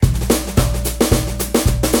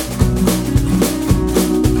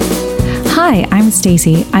Hi, I'm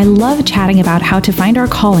Stacy. I love chatting about how to find our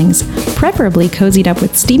callings, preferably cozied up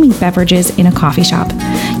with steaming beverages in a coffee shop.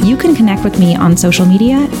 You can connect with me on social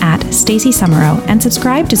media at Stacy Summerow and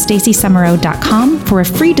subscribe to stacysummerow.com for a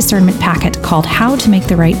free discernment packet called How to Make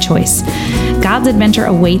the Right Choice. God's adventure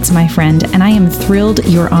awaits, my friend, and I am thrilled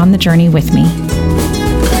you're on the journey with me.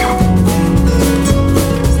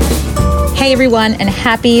 Hey everyone, and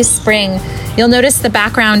happy spring. You'll notice the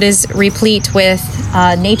background is replete with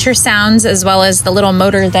nature sounds, as well as the little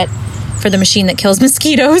motor for the machine that kills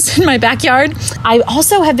mosquitoes in my backyard. I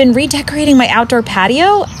also have been redecorating my outdoor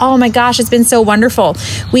patio. Oh my gosh, it's been so wonderful.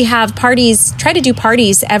 We have try to do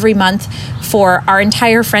parties every month for our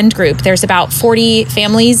entire friend group. There's about 40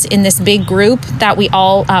 families in this big group that we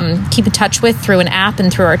all keep in touch with through an app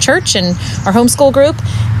and through our church and our homeschool group.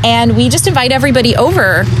 And we just invite everybody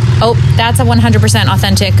over. Oh, that's a 100%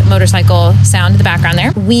 authentic motorcycle sound in the background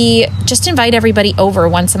there. We just invite everybody over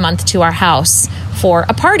once a month to our house for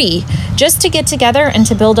a party, just to get together and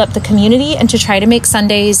to build up the community and to try to make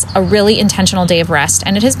Sundays a really intentional day of rest.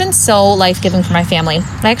 And it has been so life-giving for my family.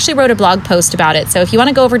 I actually wrote a blog post about it. So if you want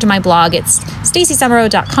to go over to my blog, it's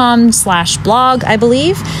stacysummerow.com/blog, I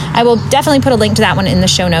believe. I will definitely put a link to that one in the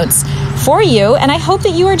show notes for you. And I hope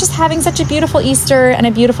that you are just having such a beautiful Easter and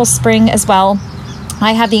a beautiful spring as well.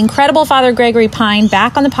 I have the incredible Father Gregory Pine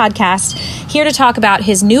back on the podcast, here to talk about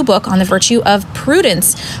his new book on the virtue of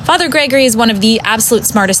prudence. Father Gregory is one of the absolute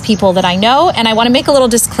smartest people that I know, and I want to make a little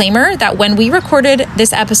disclaimer that when we recorded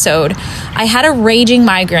this episode, I had a raging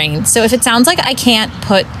migraine. So if it sounds like I can't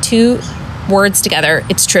put two words together,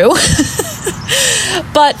 it's true.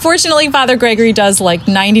 But fortunately, Father Gregory does like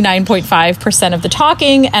 99.5% of the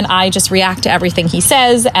talking, and I just react to everything he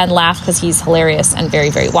says and laugh because he's hilarious and very,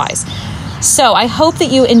 very wise. So I hope that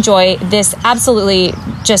you enjoy this absolutely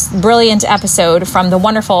just brilliant episode from the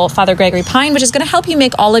wonderful Father Gregory Pine, which is going to help you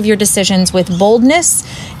make all of your decisions with boldness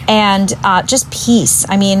and just peace.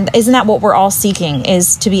 I mean, isn't that what we're all seeking,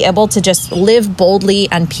 is to be able to just live boldly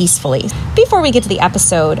and peacefully? Before we get to the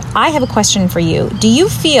episode, I have a question for you. Do you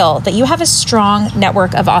feel that you have a strong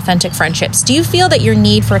network of authentic friendships? Do you feel that your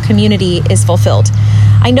need for a community is fulfilled?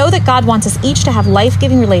 I know that God wants us each to have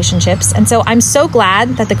life-giving relationships, and so I'm so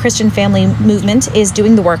glad that the Christian Family Movement is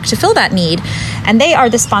doing the work to fill that need, and they are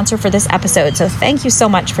the sponsor for this episode, so thank you so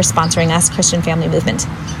much for sponsoring us, Christian Family Movement.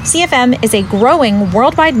 CFM is a growing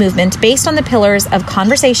worldwide movement based on the pillars of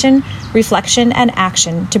conversation, reflection, and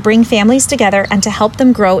action to bring families together and to help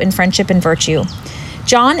them grow in friendship and virtue.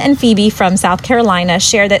 John and Phoebe from South Carolina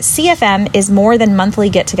share that CFM is more than monthly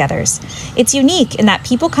get-togethers. It's unique in that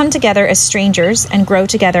people come together as strangers and grow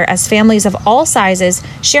together as families of all sizes,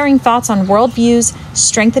 sharing thoughts on worldviews,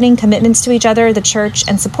 strengthening commitments to each other, the church,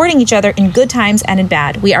 and supporting each other in good times and in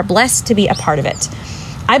bad. We are blessed to be a part of it.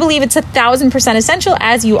 I believe it's 1,000% essential,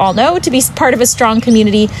 as you all know, to be part of a strong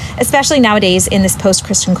community, especially nowadays in this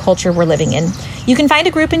post-Christian culture we're living in. You can find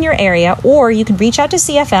a group in your area, or you can reach out to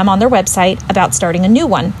CFM on their website about starting a new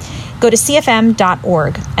one. Go to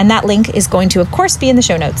cfm.org, and that link is going to, of course, be in the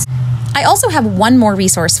show notes. I also have one more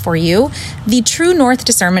resource for you. The True North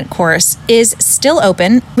Discernment course is still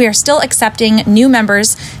open. We are still accepting new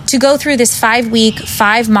members to go through this 5-week,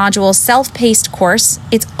 5-module self-paced course.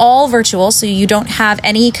 It's all virtual, so you don't have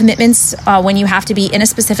any commitments when you have to be in a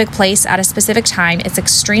specific place at a specific time. It's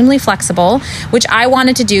extremely flexible, which I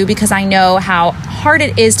wanted to do because I know how hard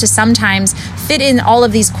it is to sometimes fit in all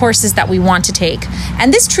of these courses that we want to take.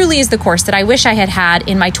 And this truly is the course that I wish I had had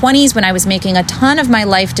in my 20s when I was making a ton of my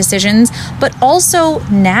life decisions, but also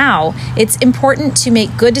now. It's important to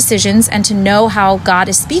make good decisions and to know how God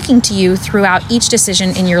is speaking to you throughout each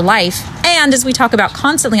decision in your life. And as we talk about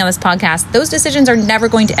constantly on this podcast, those decisions are never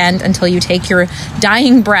going to end until you take your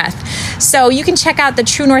dying breath. So you can check out the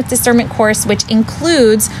True North Discernment course, which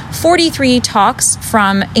includes 43 talks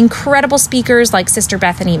from incredible speakers like Sister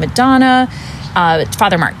Bethany Madonna,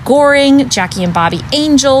 Father Mark Goring, Jackie and Bobby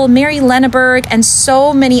Angel, Mary Lenneberg, and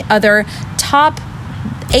so many other top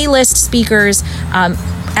A-list speakers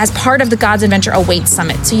as part of the God's Adventure Awaits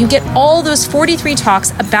Summit. So you get all those 43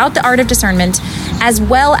 talks about the art of discernment, as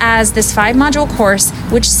well as this 5-module course,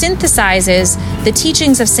 which synthesizes the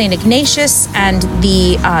teachings of St. Ignatius and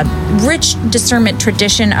the rich discernment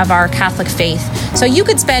tradition of our Catholic faith. So you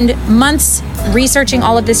could spend months researching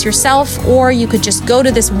all of this yourself, or you could just go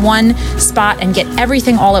to this one spot and get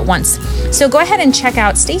everything all at once. So go ahead and check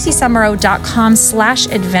out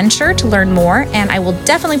stacysummerow.com/adventure to learn more, and I will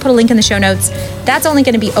definitely put a link in the show notes. That's only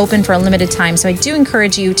going to be open for a limited time, so I do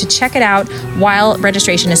encourage you to check it out while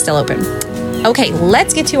registration is still open. Okay,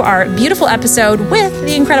 let's get to our beautiful episode with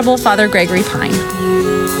the incredible Father Gregory Pine.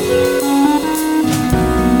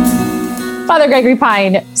 Father Gregory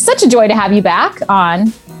Pine, such a joy to have you back on,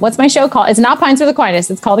 what's my show called? It's not Pines for the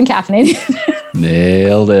Aquinas. It's called Encaffeinated.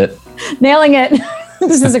 Nailed it. Nailing it.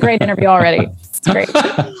 This is a great interview already. It's great.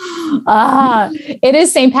 It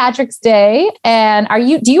is St. Patrick's Day. And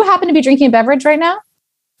do you happen to be drinking a beverage right now?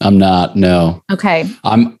 I'm not, no. Okay.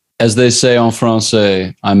 As they say en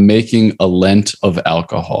français, I'm making a Lent of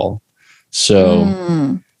alcohol.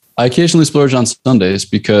 So I occasionally splurge on Sundays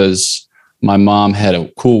because my mom had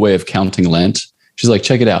a cool way of counting Lent. She's like,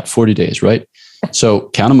 check it out, 40 days, right? So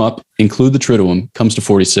count them up, include the Triduum, comes to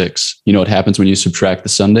 46. You know what happens when you subtract the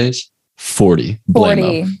Sundays? 40.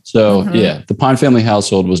 40. So yeah, the Pine family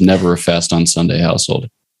household was never a fast on Sunday household,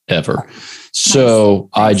 ever. So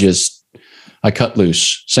nice. I cut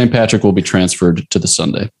loose. St. Patrick will be transferred to the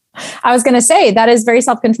Sunday. I was going to say, that is very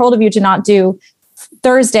self-controlled of you to not do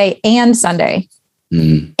Thursday and Sunday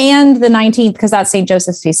and the 19th, because that's St.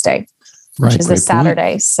 Joseph's feast day, which is a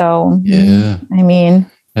Saturday. So, yeah, I mean,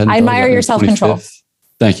 I admire your self-control.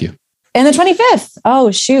 Thank you. And the 25th.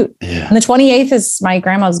 Oh, shoot. Yeah. And the 28th is my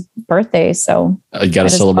grandma's birthday. So I got to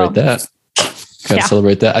celebrate that.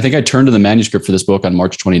 Celebrate that. I think I turned to the manuscript for this book on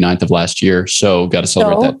March 29th of last year. So got to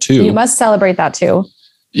celebrate that too. You must celebrate that too.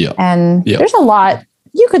 Yeah. And there's a lot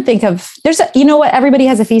you could think of. You know what? Everybody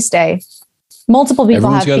has a feast day. Multiple people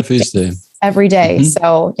Everyone's got a feast day every day. Mm-hmm.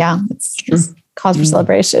 So yeah, it's cause for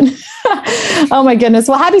celebration. Oh my goodness.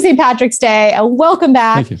 Well, happy St. Patrick's Day. Welcome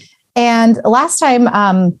back. Thank you. And last time,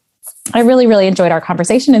 I really, really enjoyed our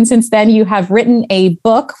conversation. And since then you have written a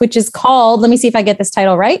book, which is called, let me see if I get this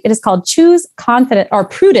title right. It is called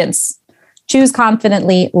Prudence. Choose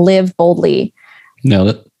Confidently, Live Boldly. Nailed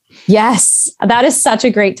it. Yes. That is such a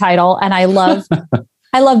great title. And I love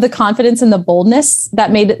the confidence and the boldness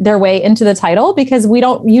that made their way into the title, because we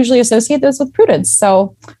don't usually associate those with prudence.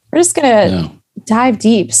 So we're just going to dive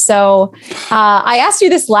deep. So I asked you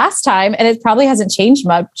this last time, and it probably hasn't changed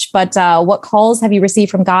much, but what calls have you received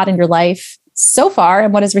from God in your life so far?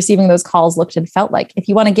 And what has receiving those calls looked and felt like? If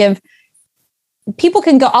you want to give, people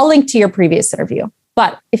can go, I'll link to your previous interview,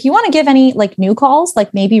 but if you want to give any like new calls,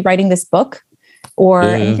 like maybe writing this book or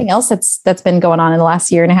anything else that's been going on in the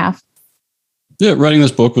last year and a half. Yeah. Writing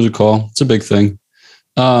this book was a call. It's a big thing.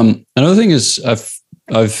 Another thing is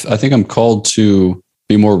I think I'm called to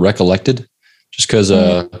be more recollected. Just because,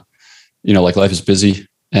 like life is busy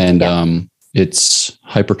and it's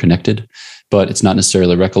hyper connected, but it's not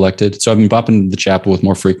necessarily recollected. So I've been bopping the chapel with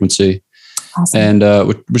more frequency, and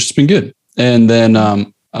which has been good. And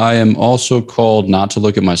then I am also called not to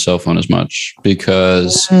look at my cell phone as much,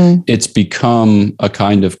 because it's become a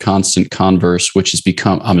kind of constant converse, which has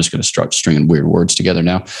become, I'm just going to start stringing weird words together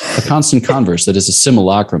now, a constant converse that is a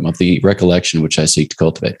simulacrum of the recollection which I seek to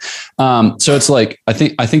cultivate. So it's like, I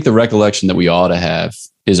think the recollection that we ought to have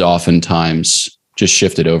is oftentimes just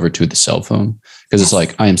shifted over to the cell phone, because it's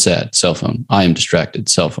like, I am sad, cell phone. I am distracted,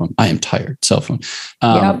 cell phone. I am tired, cell phone.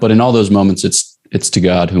 But in all those moments, it's to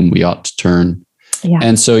God whom we ought to turn. Yeah.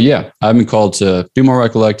 And so, I've been called to be more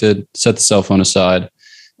recollected, set the cell phone aside,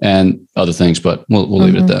 and other things, but we'll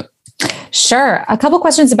leave it at that. Sure. A couple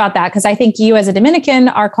questions about that, because I think you as a Dominican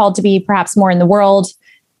are called to be perhaps more in the world.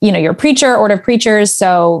 You know, you're a preacher, order of preachers,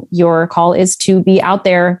 so your call is to be out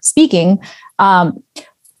there speaking. How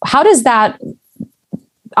does that,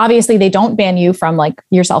 obviously they don't ban you from like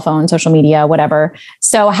your cell phone, social media, whatever.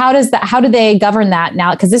 So how do they govern that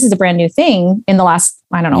now? Because this is a brand new thing in the last,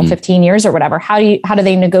 15 years or whatever. How do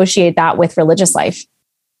they negotiate that with religious life?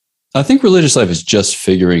 I think religious life is just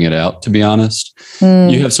figuring it out, to be honest.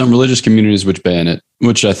 You have some religious communities which ban it,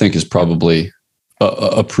 which I think is probably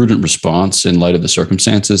a prudent response in light of the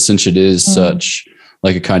circumstances, since it is such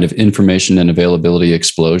like a kind of information and availability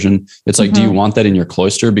explosion. It's like, do you want that in your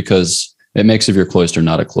cloister? Because it makes of your cloister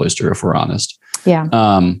not a cloister, if we're honest. Yeah.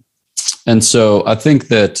 And so I think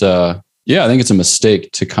that, I think it's a mistake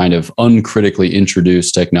to kind of uncritically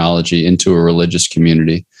introduce technology into a religious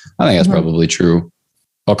community. I think that's probably true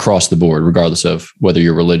across the board, regardless of whether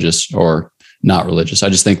you're religious or not religious. I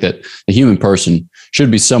just think that the human person should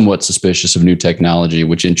be somewhat suspicious of new technology,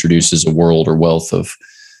 which introduces a world or wealth of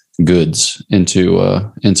goods into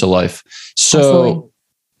life. So,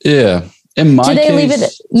 in my case, do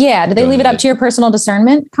they leave it up to your personal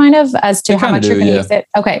discernment, kind of, as to how much you're going to use it?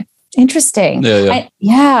 Okay. Interesting. Wow.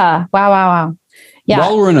 Yeah.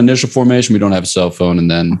 While we're in initial formation, we don't have a cell phone. And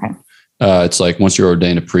then it's like, once you're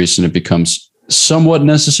ordained a priest and it becomes somewhat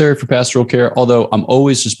necessary for pastoral care. Although I'm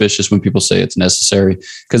always suspicious when people say it's necessary,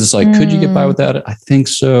 because it's like, could you get by without it? I think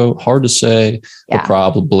so. Hard to say, but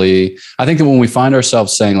probably. I think that when we find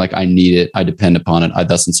ourselves saying like, I need it, I depend upon it, I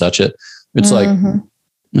thus and such it, it's like,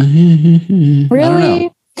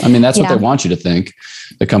 really? I mean, that's what they want you to think,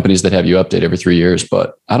 the companies that have you update every 3 years,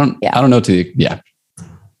 but I don't know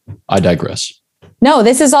I digress. No,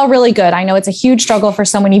 this is all really good. I know it's a huge struggle for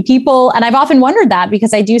so many people. And I've often wondered that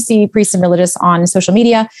because I do see priests and religious on social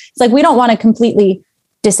media. It's like, we don't want to completely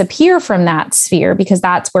disappear from that sphere because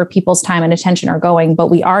that's where people's time and attention are going,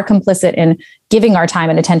 but we are complicit in giving our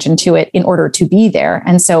time and attention to it in order to be there.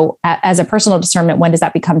 And so as a personal discernment, when does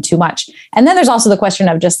that become too much? And then there's also the question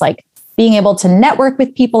of just like being able to network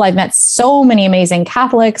with people. I've met so many amazing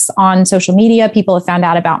Catholics on social media. People have found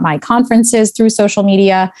out about my conferences through social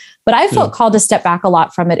media, but I felt called to step back a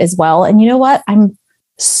lot from it as well. And you know what? I'm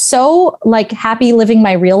so like happy living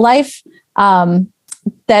my real life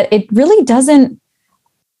that it really doesn't,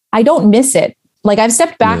 I don't miss it. Like I've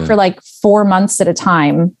stepped back for like 4 months at a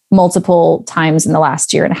time, multiple times in the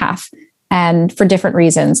last year and a half, and for different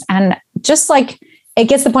reasons. And just like, it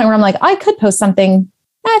gets to the point where I'm like, I could post something.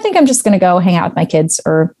 I think I'm just going to go hang out with my kids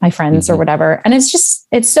or my friends or whatever. And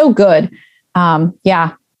it's so good.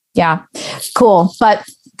 Yeah. Cool. But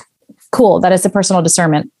cool. That is a personal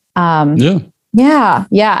discernment. Yeah.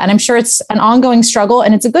 And I'm sure it's an ongoing struggle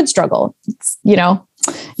and it's a good struggle. It's,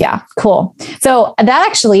 yeah, cool. So that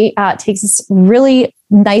actually takes us really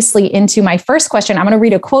nicely into my first question. I'm going to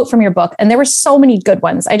read a quote from your book, and there were so many good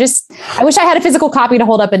ones. I wish I had a physical copy to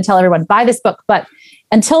hold up and tell everyone, buy this book, but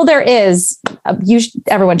until there is,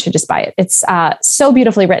 everyone should just buy it. It's so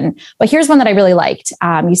beautifully written. But here's one that I really liked.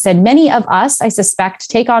 You said, many of us, I suspect,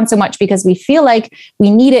 take on so much because we feel like we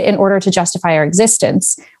need it in order to justify our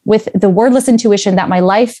existence. With the wordless intuition that my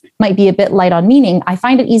life might be a bit light on meaning, I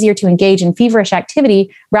find it easier to engage in feverish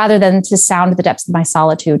activity rather than to sound the depths of my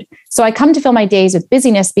solitude. So I come to fill my days with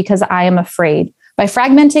busyness because I am afraid. By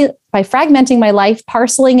fragmenting my life,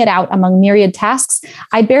 parceling it out among myriad tasks,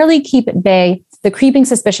 I barely keep at bay the creeping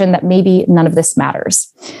suspicion that maybe none of this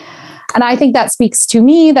matters. And I think that speaks to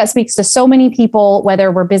me, that speaks to so many people,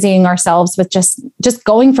 whether we're busying ourselves with just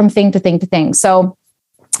going from thing to thing to thing. So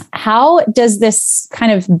how does this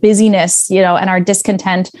kind of busyness, and our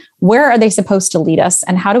discontent, where are they supposed to lead us?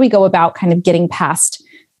 And how do we go about kind of getting past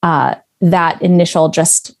that initial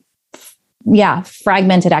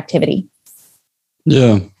fragmented activity?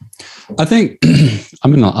 Yeah. I think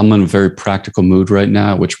I'm in a very practical mood right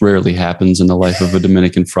now, which rarely happens in the life of a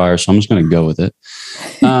Dominican friar. So I'm just going to go with it.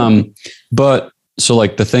 But so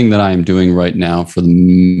like the thing that I am doing right now for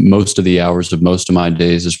most of the hours of most of my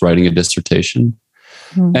days is writing a dissertation.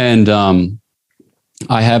 Mm-hmm. And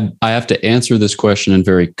I have to answer this question in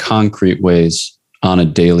very concrete ways on a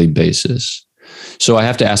daily basis. So I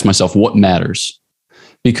have to ask myself what matters.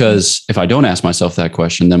 Because if I don't ask myself that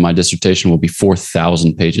question, then my dissertation will be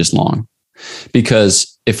 4,000 pages long.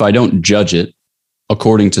 Because if I don't judge it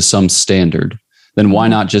according to some standard, then why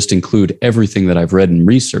not just include everything that I've read and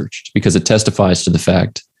researched? Because it testifies to the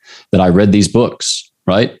fact that I read these books,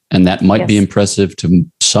 right? And that might be impressive to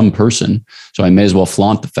some person. So I may as well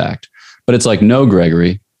flaunt the fact. But it's like, no,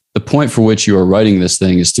 Gregory, the point for which you are writing this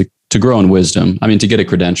thing is to grow in wisdom. I mean, to get a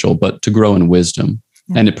credential, but to grow in wisdom.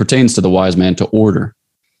 Yeah. And it pertains to the wise man to order.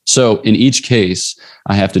 So in each case,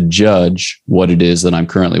 I have to judge what it is that I'm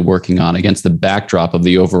currently working on against the backdrop of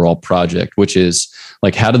the overall project, which is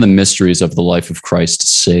like, how do the mysteries of the life of Christ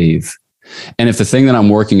save? And if the thing that I'm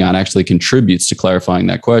working on actually contributes to clarifying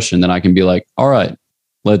that question, then I can be like, all right,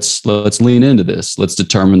 let's lean into this. Let's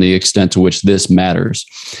determine the extent to which this matters.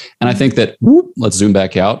 And I think that, let's zoom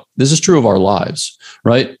back out. This is true of our lives,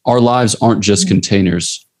 right? Our lives aren't just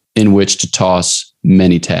containers in which to toss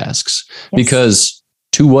many tasks, because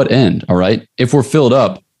to what end? All right. If we're filled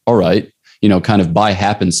up, all right, kind of by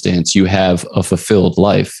happenstance, you have a fulfilled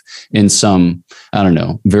life in some, I don't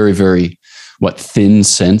know, very, very, thin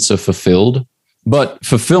sense of fulfilled. But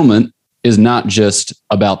fulfillment is not just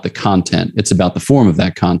about the content. It's about the form of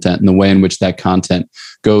that content and the way in which that content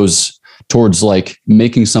goes towards like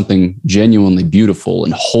making something genuinely beautiful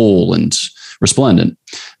and whole and resplendent.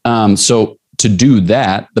 So to do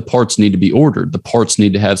that, the parts need to be ordered. The parts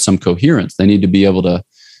need to have some coherence. They need to be able to,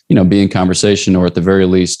 be in conversation, or at the very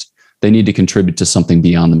least, they need to contribute to something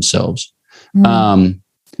beyond themselves.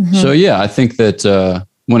 So yeah, I think that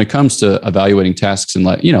when it comes to evaluating tasks and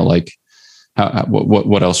what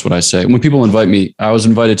else would I say? When people invite me, I was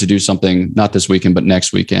invited to do something not this weekend, but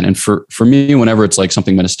next weekend. And for me, whenever it's like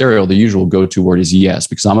something ministerial, the usual go-to word is yes,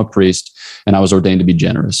 because I'm a priest and I was ordained to be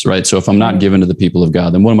generous, right? So if I'm not given to the people of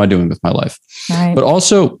God, then what am I doing with my life? Right. But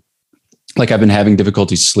also, like I've been having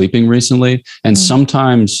difficulty sleeping recently. And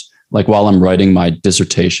sometimes, like while I'm writing my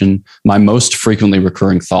dissertation, my most frequently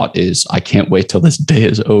recurring thought is, I can't wait till this day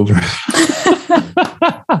is over.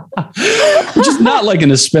 Which is not like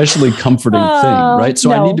an especially comforting thing, right?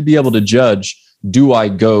 So I need to be able to judge, do I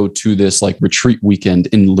go to this like retreat weekend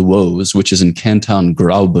in Luoz, which is in Canton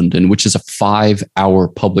Graubünden, which is a 5-hour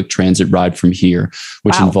public transit ride from here,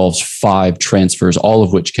 which involves 5 transfers, all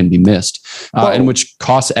of which can be missed, and which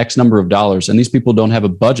costs X number of dollars. And these people don't have a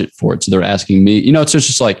budget for it. So they're asking me, you know, it's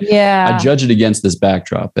just like, I judge it against this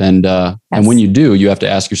backdrop. And when you do, you have to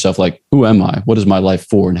ask yourself, like, who am I? What is my life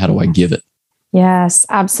for? And how do I give it? Yes,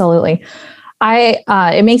 absolutely.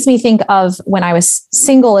 It makes me think of when I was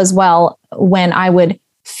single as well, when I would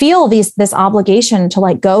feel this obligation to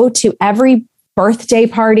like go to every birthday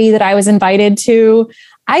party that I was invited to.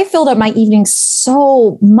 I filled up my evenings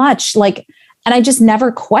so much, and I just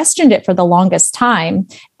never questioned it for the longest time.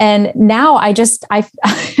 And now I I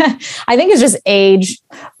think it's just age,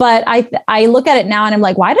 but I look at it now and I'm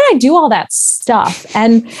like, why did I do all that stuff?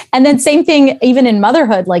 And then same thing, even in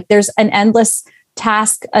motherhood, like there's an endless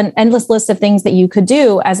task, an endless list of things that you could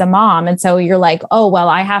do as a mom. And so you're like, oh, well,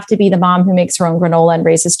 I have to be the mom who makes her own granola and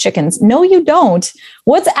raises chickens. No, you don't.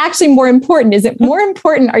 What's actually more important? Is it more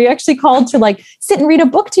important? Are you actually called to like sit and read a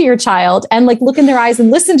book to your child and like look in their eyes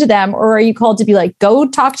and listen to them? Or are you called to be like, go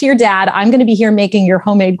talk to your dad. I'm going to be here making your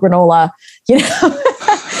homemade granola, you know?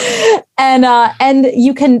 And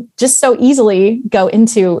you can just so easily go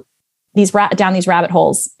into down these rabbit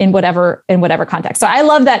holes in whatever context. So I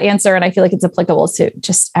love that answer. And I feel like it's applicable to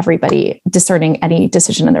just everybody discerning any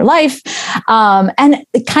decision in their life. And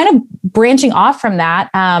kind of branching off from that,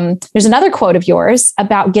 there's another quote of yours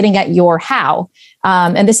about getting at your how.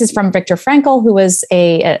 And this is from Viktor Frankl, who was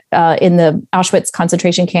in the Auschwitz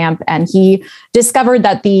concentration camp. And he discovered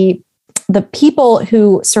that the people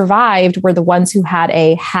who survived were the ones who had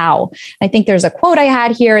a how. I think there's a quote I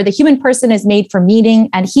had here: the human person is made for meaning,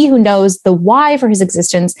 and he who knows the why for his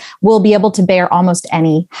existence will be able to bear almost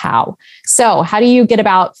any how. So how do you get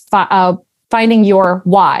about finding your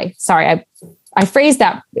why? Sorry, I phrased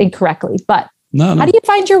that incorrectly, but how do you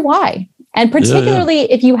find your why? And particularly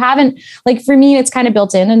if you haven't, like for me, it's kind of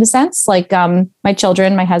built in a sense, like my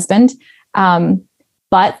children, my husband,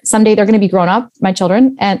 but someday they're going to be grown up, my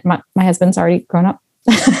children, and my husband's already grown up.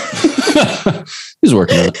 He's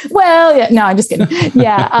working on it. Well, yeah, no, I'm just kidding.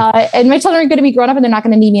 Yeah. And my children are going to be grown up and they're not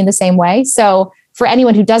going to need me in the same way. So for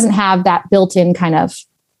anyone who doesn't have that built-in kind of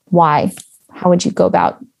why, how would you go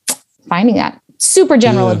about finding that? Super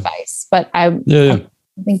general advice, but I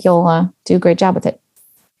think you'll do a great job with it.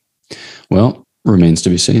 Well, remains to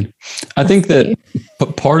be seen. I think that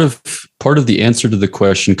part of the answer to the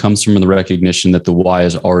question comes from the recognition that the why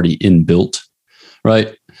is already inbuilt,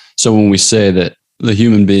 right? So when we say that the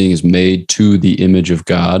human being is made to the image of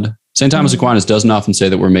God, St. Thomas Aquinas doesn't often say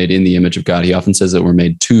that we're made in the image of God. He often says that we're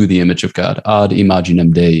made to the image of God, ad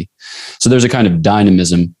imaginem Dei. So there's a kind of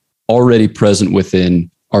dynamism already present within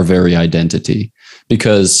our very identity,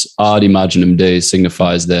 because ad imaginem Dei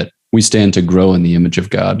signifies that we stand to grow in the image of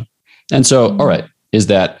God. And so, all right, is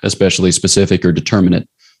that especially specific or determinate?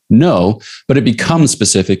 No, but it becomes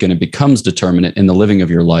specific and it becomes determinate in the living of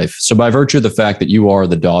your life. So by virtue of the fact that you are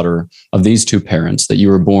the daughter of these two parents, that you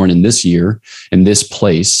were born in this year, in this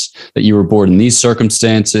place, that you were born in these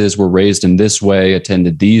circumstances, were raised in this way,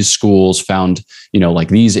 attended these schools, found, like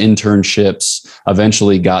these internships,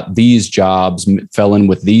 eventually got these jobs, fell in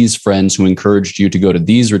with these friends who encouraged you to go to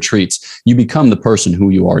these retreats, you become the person who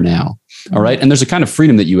you are now. All right. And there's a kind of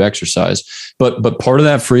freedom that you exercise, but part of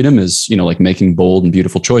that freedom is, like making bold and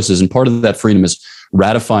beautiful choices. And part of that freedom is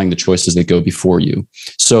ratifying the choices that go before you.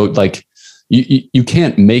 So like you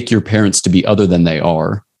can't make your parents to be other than they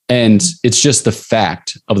are. And it's just the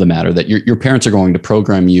fact of the matter that your parents are going to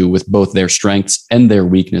program you with both their strengths and their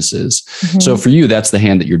weaknesses. Mm-hmm. So for you, that's the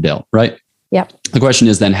hand that you're dealt, right? Yep. The question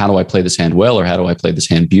is then, how do I play this hand well, or how do I play this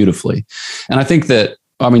hand beautifully? And I think that,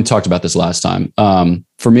 talked about this last time.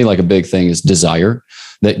 For me, like a big thing is desire,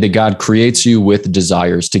 that God creates you with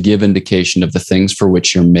desires to give indication of the things for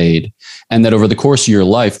which you're made. And that over the course of your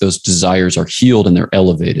life, those desires are healed and they're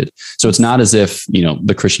elevated. So it's not as if,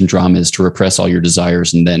 the Christian drama is to repress all your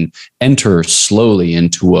desires and then enter slowly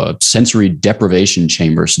into a sensory deprivation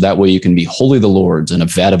chamber. So that way you can be wholly the Lord's in a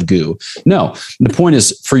vat of goo. No, the point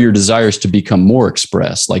is for your desires to become more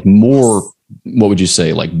expressed, like more, what would you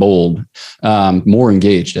say, like bold, more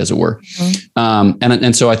engaged, as it were. Mm-hmm.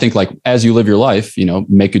 And so I think like, as you live your life,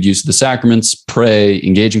 make good use of the sacraments, pray,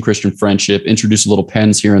 engage in Christian friendship, introduce little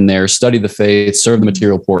pens here and there, study the faith, serve the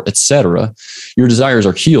material poor, etc. Your desires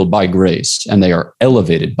are healed by grace and they are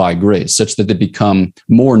elevated by grace such that they become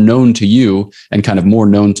more known to you and kind of more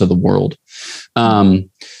known to the world.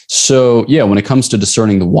 So yeah, when it comes to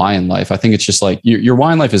discerning the why in life, I think it's just like your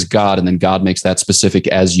why in life is God, and then God makes that specific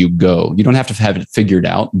as you go. You don't have to have it figured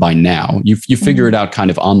out by now. You figure it out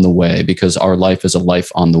kind of on the way, because our life is a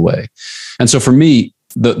life on the way. And so for me,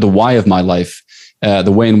 the why of my life,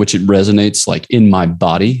 the way in which it resonates like in my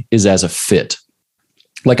body is as a fit.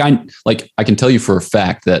 I can tell you for a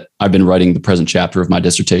fact that I've been writing the present chapter of my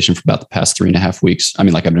dissertation for about the past 3.5 weeks. I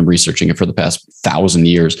mean, like I've been researching it for the past 1,000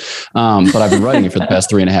 years, but I've been writing it for the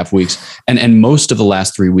past 3.5 weeks. And most of the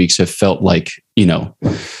last 3 weeks have felt like,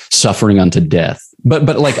 suffering unto death.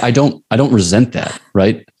 But like, I don't resent that,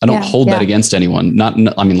 right? I don't hold that against anyone.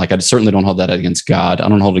 I certainly don't hold that against God. I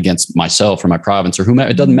don't hold it against myself or my province or whomever.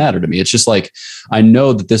 It doesn't matter to me. It's just like, I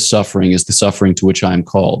know that this suffering is the suffering to which I am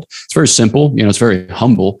called. It's very simple, it's very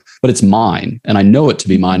humble, but it's mine. And I know it to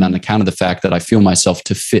be mine on account of the fact that I feel myself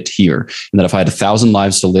to fit here. And that if I had 1,000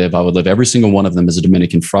 lives to live, I would live every single one of them as a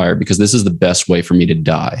Dominican friar, because this is the best way for me to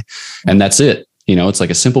die. And that's it. It's like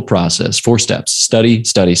a simple process, 4 steps: study,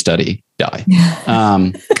 study, study, die.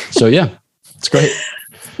 So yeah, it's great.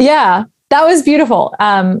 Yeah, that was beautiful.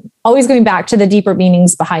 Always going back to the deeper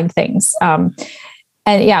meanings behind things. And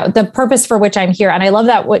yeah, the purpose for which I'm here. And I love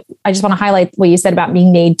that. I just want to highlight what you said about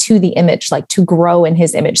being made to the image, like to grow in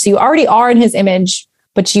his image. So you already are in his image,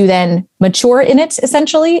 but you then mature in it,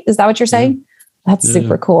 essentially. Is that what you're saying? That's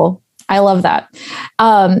super cool. I love that.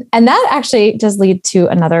 And that actually does lead to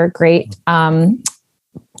another great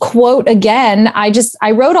quote again.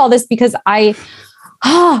 I wrote all this because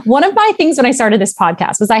one of my things when I started this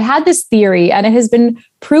podcast was I had this theory, and it has been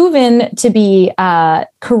proven to be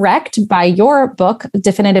correct by your book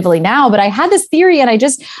definitively now. But I had this theory, and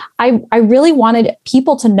I really wanted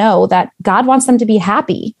people to know that God wants them to be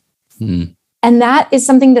happy. And that is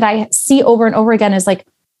something that I see over and over again, is like,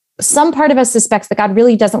 some part of us suspects that God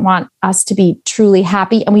really doesn't want us to be truly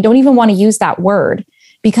happy. And we don't even want to use that word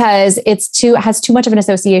because it has too much of an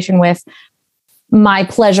association with my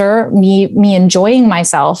pleasure, me enjoying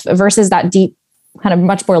myself, versus that deep, kind of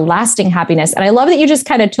much more lasting happiness. And I love that you just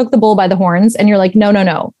kind of took the bull by the horns and you're like,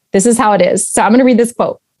 no, this is how it is. So I'm going to read this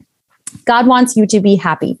quote. God wants you to be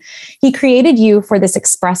happy. He created you for this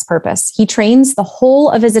express purpose. He trains the whole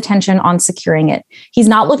of his attention on securing it. He's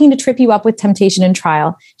not looking to trip you up with temptation and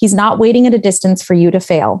trial. He's not waiting at a distance for you to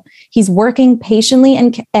fail. He's working patiently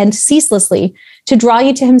and ceaselessly to draw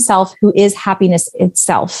you to himself, who is happiness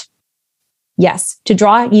itself. Yes, to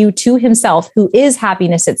draw you to himself, who is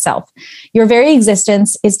happiness itself. Your very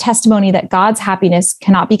existence is testimony that God's happiness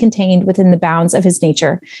cannot be contained within the bounds of his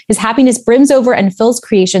nature. His happiness brims over and fills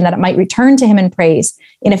creation that it might return to him in praise.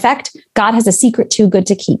 In effect, God has a secret too good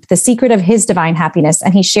to keep, the secret of his divine happiness,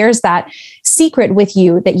 and he shares that secret with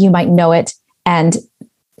you that you might know it and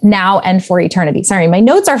now and for eternity. Sorry, my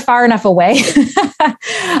notes are far enough away.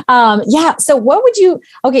 So what would you,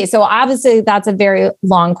 so obviously that's a very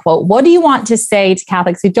long quote. What do you want to say to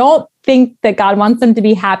Catholics who don't think that God wants them to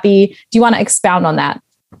be happy? Do you want to expound on that?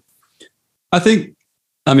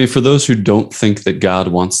 For those who don't think that God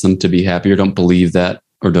wants them to be happy, or don't believe that,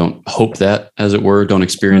 or don't hope that, as it were, don't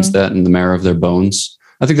experience that in the marrow of their bones,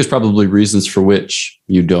 I think there's probably reasons for which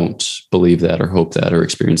you don't believe that or hope that or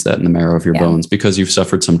experience that in the marrow of your bones, because you've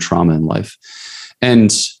suffered some trauma in life.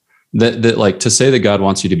 And that like, to say that God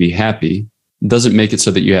wants you to be happy doesn't make it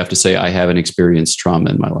so that you have to say, I haven't experienced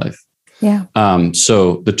trauma in my life. Yeah.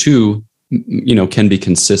 So the two, can be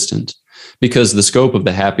consistent, because the scope of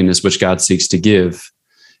the happiness which God seeks to give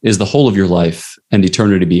is the whole of your life and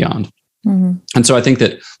eternity beyond. Mm-hmm. And so I think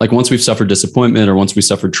that, like, once we've suffered disappointment or once we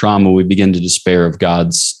suffered trauma, we begin to despair of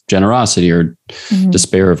God's generosity or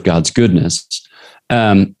despair of God's goodness.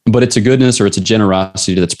 But it's a goodness or it's a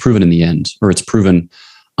generosity that's proven in the end, or it's proven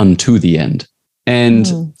unto the end. And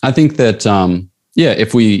I think that,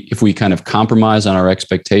 if we kind of compromise on our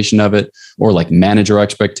expectation of it, or like manage our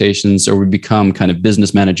expectations, or we become kind of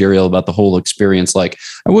business managerial about the whole experience, like,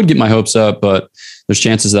 I would get my hopes up, but there's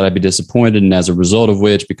chances that I'd be disappointed. And as a result of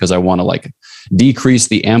which, because I want to like decrease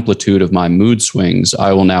the amplitude of my mood swings,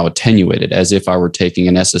 I will now attenuate it as if I were taking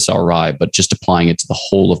an SSRI, but just applying it to the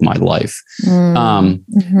whole of my life.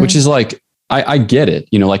 Which is like, I get it.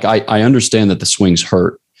 I understand that the swings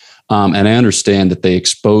hurt. And I understand that they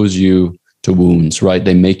expose you to wounds, right?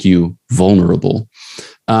 They make you vulnerable.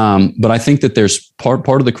 But I think that there's part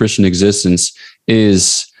of the Christian existence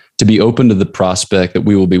is to be open to the prospect that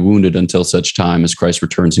we will be wounded until such time as Christ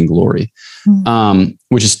returns in glory,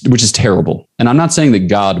 which is terrible. And I'm not saying that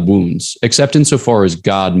God wounds, except insofar as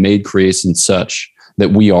God made creation such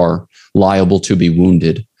that we are liable to be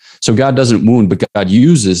wounded. So God doesn't wound, but God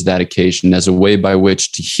uses that occasion as a way by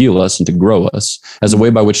which to heal us and to grow us, as a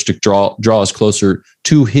way by which to draw us closer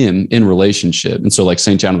to him in relationship. And so like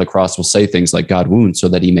St. John of the Cross will say things like God wounds so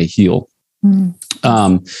that he may heal.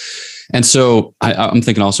 And so I'm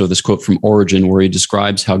thinking also of this quote from Origen, where he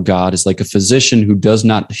describes how God is like a physician who does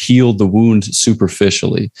not heal the wound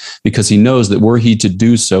superficially, because he knows that were he to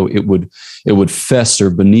do so, it would fester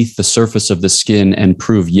beneath the surface of the skin and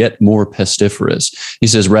prove yet more pestiferous. He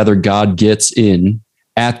says, rather, God gets in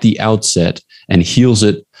at the outset and heals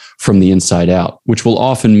it from the inside out, which will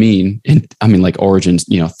often mean, like Origen's,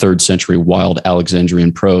 3rd century wild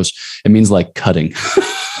Alexandrian prose, it means like cutting.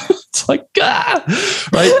 It's like,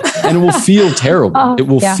 right? And it will feel terrible. It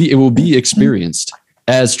will be experienced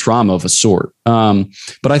as trauma of a sort.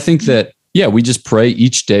 But I think that, we just pray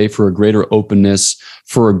each day for a greater openness,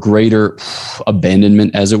 for a greater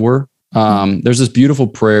abandonment, as it were. There's this beautiful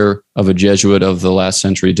prayer of a Jesuit of the last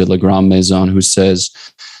century, de la Grande Maison, who says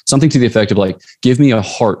something to the effect of like, give me a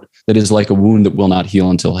heart that is like a wound that will not heal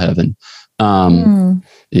until heaven.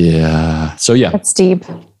 Yeah. So yeah. That's deep.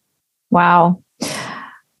 Wow.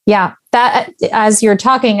 Yeah, that as you're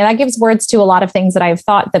talking, that gives words to a lot of things that I've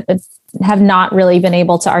thought that have not really been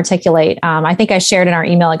able to articulate. I think I shared in our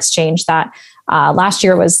email exchange that last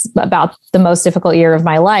year was about the most difficult year of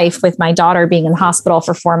my life, with my daughter being in the hospital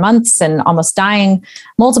for 4 months and almost dying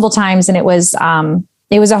multiple times. And it was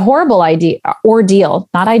a horrible ordeal,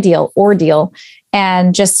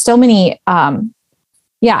 and just so many.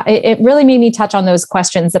 It really made me touch on those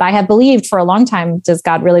questions that I had believed for a long time. Does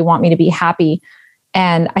God really want me to be happy?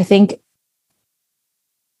 And I think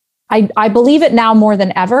I believe it now more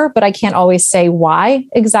than ever, but I can't always say why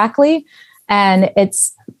exactly. And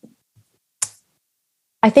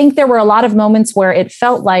I think there were a lot of moments where it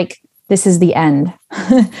felt like this is the end.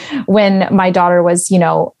 When my daughter was,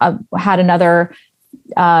 had another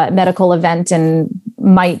medical event and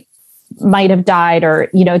might have died, or,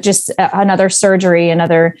 just another surgery,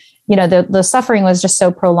 the suffering was just so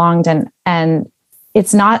prolonged, and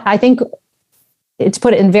it's not, I think, to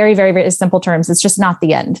put it in very, very, very simple terms, it's just not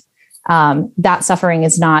the end. That suffering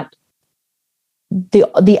is not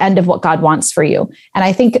the end of what God wants for you. And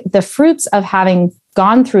I think the fruits of having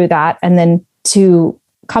gone through that, and then to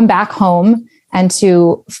come back home and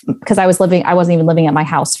because I wasn't even living at my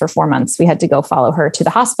house for 4 months. We had to go follow her to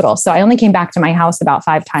the hospital. So I only came back to my house about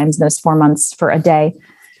 5 times in those 4 months for a day.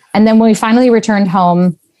 And then when we finally returned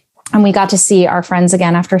home and we got to see our friends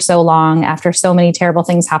again after so long, after so many terrible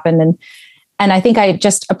things happened, and I think I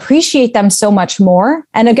just appreciate them so much more.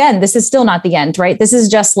 And again, this is still not the end, right? This is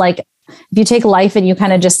just like, if you take life and you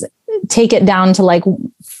kind of just take it down to like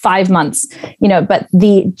 5 months, but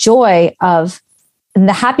the joy of, and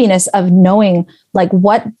the happiness of knowing like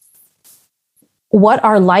what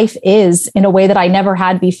our life is in a way that I never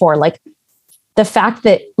had before. Like the fact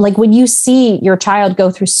that, like, when you see your child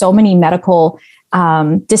go through so many medical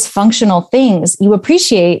dysfunctional things, you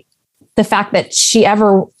appreciate the fact that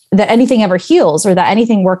that anything ever heals, or that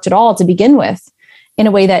anything worked at all to begin with, in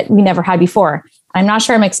a way that we never had before. I'm not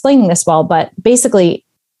sure I'm explaining this well, but basically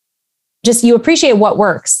just you appreciate what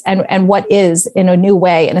works and what is in a new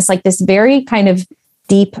way. And it's like this very kind of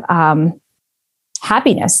deep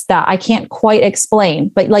happiness that I can't quite explain,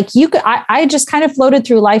 but like I just kind of floated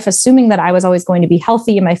through life assuming that I was always going to be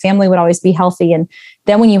healthy and my family would always be healthy. And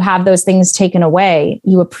then when you have those things taken away,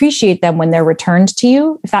 you appreciate them when they're returned to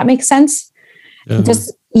you, if that makes sense.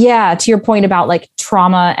 Just, to your point about like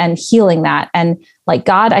trauma and healing that. And like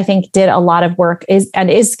God, I think, did a lot of work, is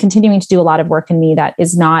continuing to do a lot of work in me that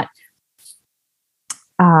is not,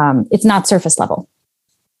 it's not surface level.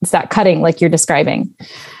 It's that cutting like you're describing.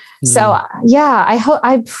 So I hope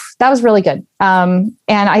that was really good. And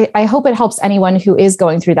I hope it helps anyone who is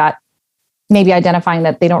going through that, maybe identifying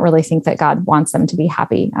that they don't really think that God wants them to be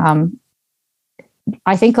happy.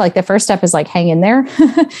 I think like the first step is like hang in there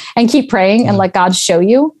and keep praying and let God show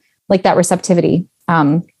you like that receptivity.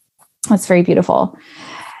 That's very beautiful.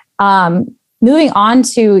 Moving on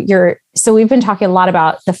to so we've been talking a lot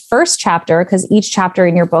about the first chapter, because each chapter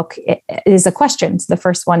in your book is a question. So the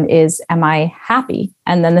first one is, am I happy?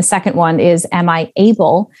 And then the second one is, am I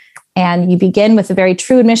able? And you begin with a very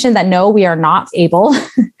true admission that no, we are not able.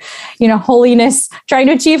 Holiness, trying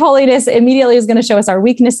to achieve holiness immediately is going to show us our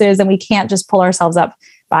weaknesses, and we can't just pull ourselves up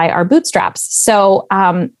by our bootstraps. So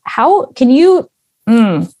how can you,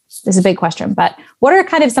 this is a big question, but what are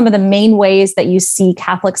kind of some of the main ways that you see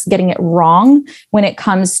Catholics getting it wrong when it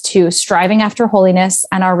comes to striving after holiness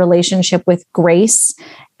and our relationship with grace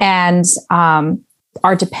and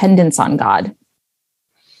our dependence on God?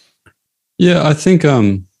 Yeah, I think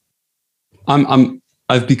I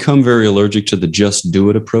I've become very allergic to the just do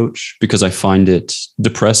it approach because I find it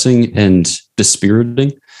depressing and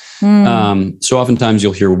dispiriting. So oftentimes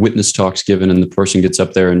you'll hear witness talks given and the person gets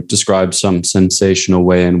up there and describes some sensational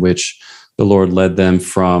way in which the Lord led them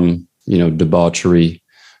from, debauchery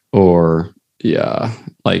or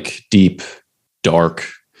like deep, dark,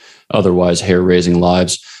 otherwise hair-raising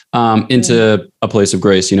lives into a place of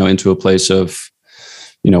grace, into a place of,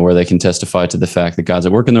 where they can testify to the fact that God's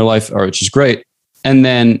at work in their life, which is great. And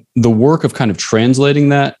then the work of kind of translating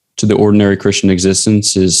that to the ordinary Christian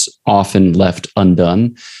existence is often left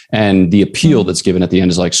undone. And the appeal that's given at the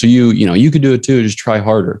end is like, so you could do it too, just try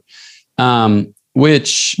harder.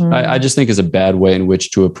 Which I just think is a bad way in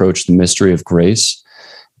which to approach the mystery of grace,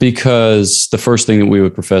 because the first thing that we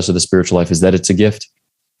would profess of the spiritual life is that it's a gift.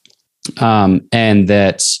 And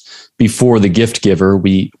that before the gift giver,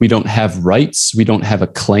 we don't have rights, we don't have a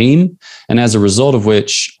claim. And as a result of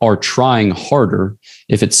which, our trying harder,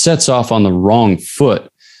 if it sets off on the wrong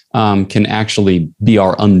foot, can actually be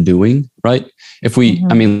our undoing, right? If we,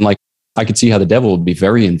 I could see how the devil would be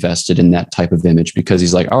very invested in that type of image, because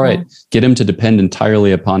he's like, all right, get him to depend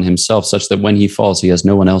entirely upon himself such that when he falls, he has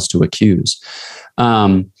no one else to accuse.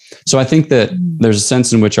 So I think that there's a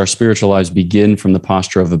sense in which our spiritual lives begin from the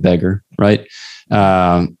posture of a beggar, right?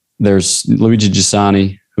 There's Luigi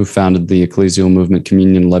Giussani, who founded the ecclesial movement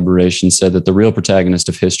Communion Liberation, said that the real protagonist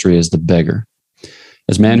of history is the beggar.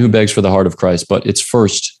 As man who begs for the heart of Christ, but it's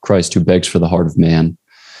first Christ who begs for the heart of man.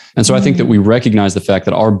 And so I think that we recognize the fact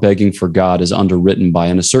that our begging for God is underwritten by,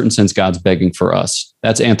 in a certain sense, God's begging for us.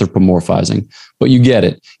 That's anthropomorphizing, but you get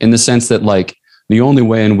it in the sense that like the only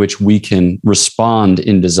way in which we can respond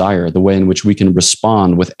in desire, the way in which we can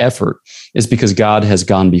respond with effort is because God has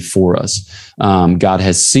gone before us. God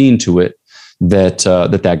has seen to it that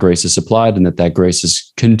that grace is supplied and that grace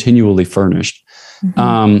is continually furnished.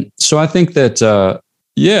 So I think that,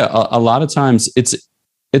 a lot of times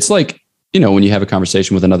it's like, when you have a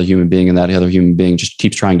conversation with another human being and that other human being just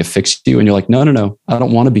keeps trying to fix you and you're like, no, I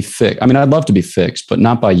don't want to be fixed. I mean, I'd love to be fixed, but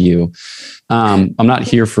not by you. I'm not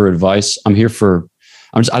here for advice. I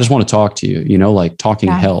just want to talk to you, like talking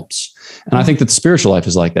helps. And I think that the spiritual life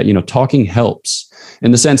is like that, talking helps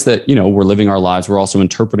in the sense that, we're living our lives. We're also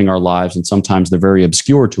interpreting our lives. And sometimes they're very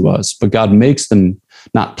obscure to us, but God makes them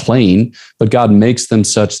not plain, but God makes them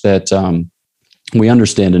such that, we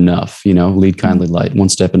understand enough, lead kindly light, one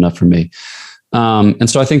step enough for me. And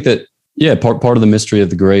so I think that, part of the mystery of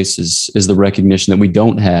the grace is the recognition that we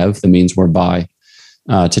don't have the means whereby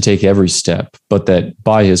to take every step, but that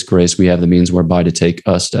by his grace, we have the means whereby to take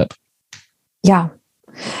a step. Yeah.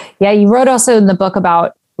 Yeah. You wrote also in the book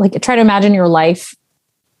about like, try to imagine your life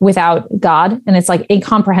without God. And it's like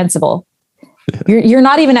incomprehensible. You're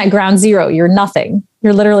not even at ground zero. You're nothing.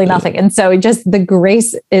 You're literally nothing. And so just the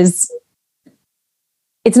grace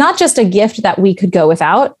it's not just a gift that we could go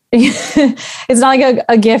without. It's not like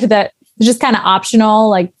a gift that is just kind of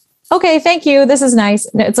optional. Like, okay, thank you. This is nice.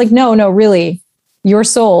 It's like, no, really. Your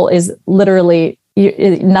soul is literally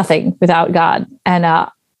nothing without God. And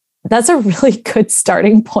that's a really good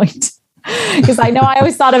starting point. Because I know I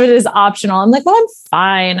always thought of it as optional. I'm like, well, I'm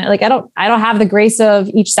fine. Like, I don't have the grace of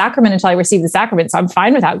each sacrament until I receive the sacrament. So I'm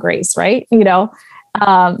fine without grace, right?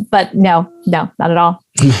 But no, not at all.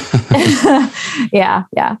 Yeah.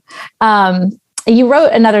 You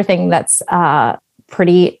wrote another thing that's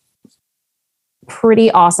pretty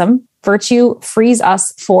awesome. Virtue frees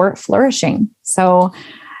us for flourishing. So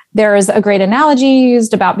there's a great analogy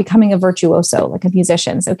used about becoming a virtuoso, like a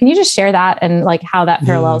musician. So can you just share that and like how that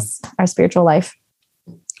parallels our spiritual life?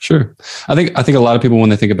 Sure. I think a lot of people, when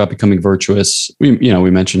they think about becoming virtuous, we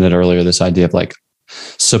mentioned it earlier, this idea of like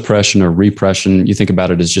suppression or repression. You think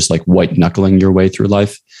about it as just like white knuckling your way through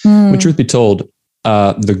life. When truth be told,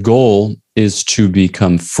 the goal is to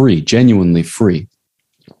become free, genuinely free.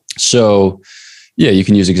 So you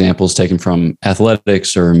can use examples taken from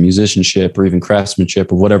athletics or musicianship or even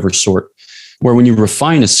craftsmanship or whatever sort, where when you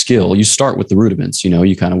refine a skill, you start with the rudiments,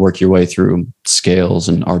 you kind of work your way through scales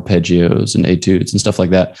and arpeggios and etudes and stuff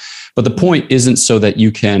like that. But the point isn't so that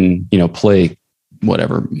you can, play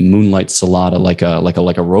whatever Moonlight Sonata like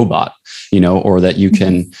a robot, or that you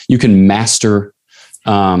can master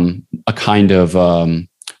a kind of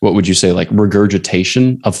what would you say, like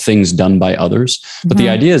regurgitation of things done by others. But the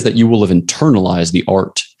idea is that you will have internalized the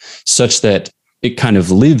art such that it kind of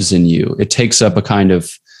lives in you. It takes up a kind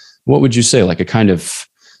of, what would you say, like a kind of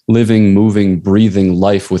living, moving, breathing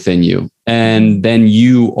life within you. And then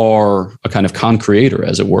you are a kind of con-creator,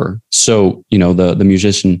 as it were. So, the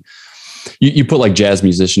musician, you put like jazz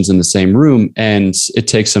musicians in the same room and it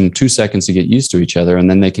takes them 2 seconds to get used to each other. And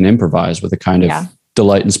then they can improvise with a kind of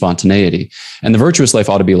delight, and spontaneity. And the virtuous life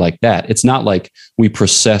ought to be like that. It's not like we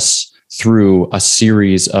process through a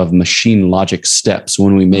series of machine logic steps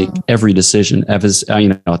when we make every decision.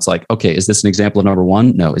 It's like, okay, is this an example of number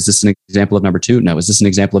one? No. Is this an example of number two? No. Is this an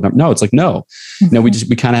example of no? It's like, no. No, we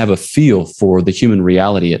kind of have a feel for the human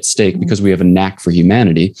reality at stake because we have a knack for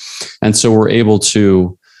humanity. And so we're able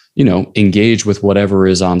to, engage with whatever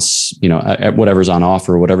is on, whatever's on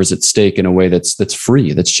offer, whatever's at stake in a way that's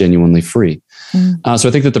free, that's genuinely free. So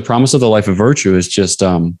I think that the promise of the life of virtue is just,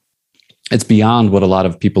 it's beyond what a lot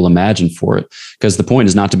of people imagine for it, because the point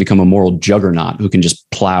is not to become a moral juggernaut who can just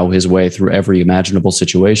plow his way through every imaginable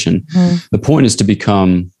situation. The point is to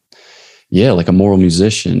become, like a moral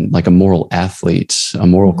musician, like a moral athlete, a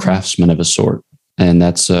moral craftsman of a sort. And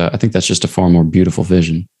that's, I think that's just a far more beautiful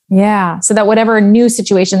vision. Yeah. So that whatever new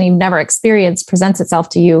situation that you've never experienced presents itself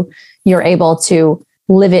to you, you're able to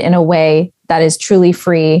live it in a way that is truly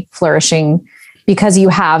free, flourishing, because you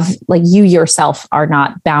have, like, you yourself are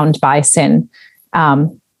not bound by sin.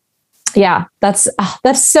 That's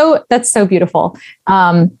so beautiful.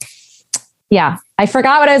 I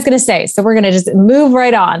forgot what I was going to say, so we're going to just move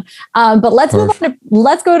right on. But let's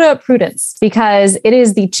go to prudence, because it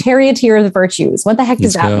is the charioteer of the virtues. What the heck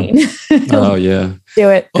does that mean? Oh yeah. Do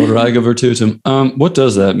it. Auraga virtutum. What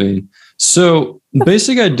does that mean? So the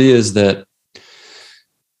basic idea is that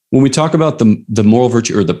when we talk about the moral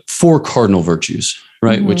virtue, or the four cardinal virtues,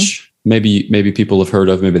 right? Which maybe people have heard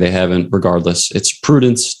of, maybe they haven't, regardless, it's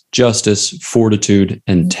prudence, justice, fortitude,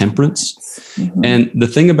 and temperance. And the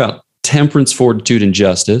thing about temperance, fortitude, and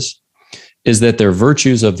justice is that they're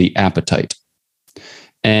virtues of the appetite.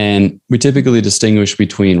 And we typically distinguish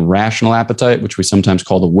between rational appetite, which we sometimes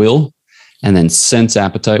call the will, and then sense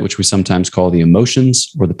appetite, which we sometimes call the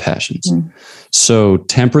emotions or the passions. So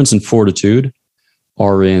temperance and fortitude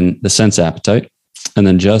are in the sense appetite, and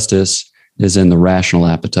then justice is in the rational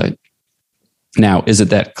appetite. Now, is it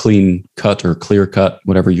that clean cut or clear cut,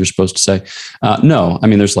 whatever you're supposed to say? No, I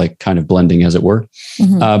mean, there's like kind of blending, as it were.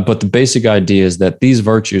 But the basic idea is that these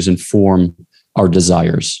virtues inform our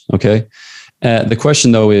desires. Okay. The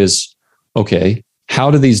question though is, okay, how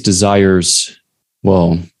do these desires,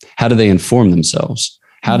 how do they inform themselves?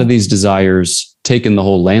 How do these desires take in the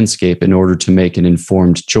whole landscape in order to make an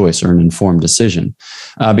informed choice or an informed decision?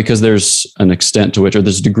 Because there's an extent to which, or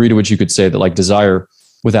there's a degree to which you could say that, like, desire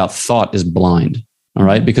without thought is blind. All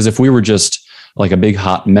right. Because if we were just like a big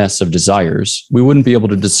hot mess of desires, we wouldn't be able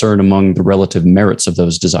to discern among the relative merits of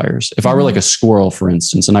those desires. If I were like a squirrel, for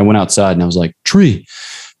instance, and I went outside and I was like, tree,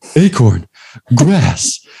 acorn,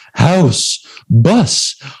 grass, house,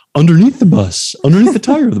 bus, underneath the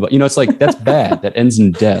tire of the bus, it's like, that's bad. That ends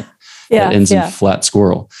in death. That ends in flat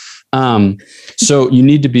squirrel. So you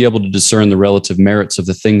need to be able to discern the relative merits of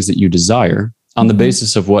the things that you desire on the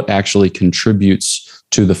basis of what actually contributes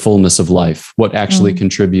to the fullness of life, what actually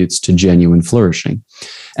contributes to genuine flourishing.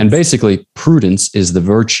 And basically, prudence is the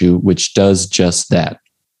virtue which does just that.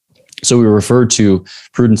 So we refer to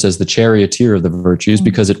prudence as the charioteer of the virtues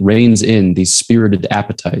because it reins in these spirited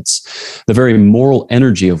appetites, the very moral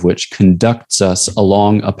energy of which conducts us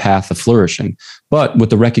along a path of flourishing, but with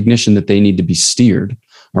the recognition that they need to be steered,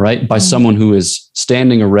 all right, by someone who is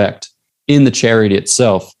standing erect in the chariot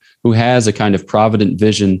itself, who has a kind of provident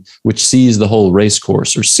vision which sees the whole race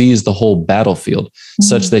course or sees the whole battlefield,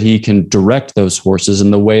 such that he can direct those horses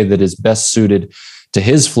in the way that is best suited to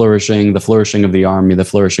his flourishing, the flourishing of the army, the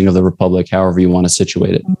flourishing of the republic, however you want to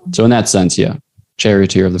situate it. So in that sense,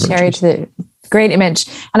 charioteer of the virtues. Great image.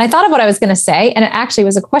 And I thought of what I was going to say, and it actually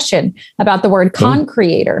was a question about the word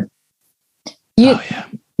con-creator. You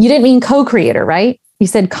didn't mean co-creator, right? You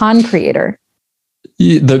said con-creator.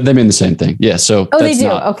 They mean the same thing. Yeah. So they do.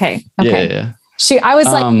 Okay. Yeah. Shoot, I was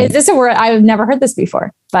like, is this a word? I've never heard this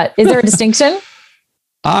before, but is there a distinction?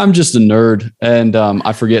 I'm just a nerd, and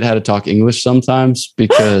I forget how to talk English sometimes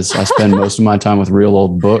because I spend most of my time with real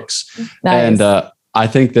old books. Nice. And I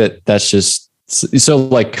think that's just, so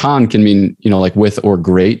like con can mean, like with or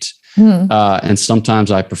great. And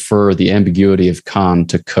sometimes I prefer the ambiguity of con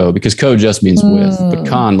to co, because co just means with, but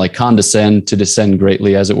con, like condescend, to descend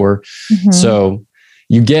greatly, as it were. So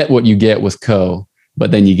you get what you get with co,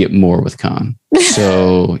 but then you get more with con.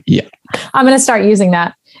 So yeah. I'm going to start using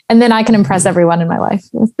that. And then I can impress everyone in my life.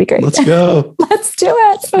 That'd be great. Let's go. Let's do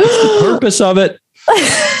it. That's the purpose of it.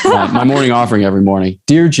 My morning offering every morning.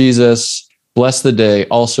 Dear Jesus, bless the day.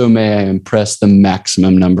 Also, may I impress the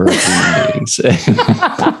maximum number of human beings.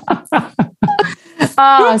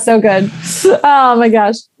 Oh, so good. Oh my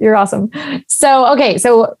gosh. You're awesome. So, okay.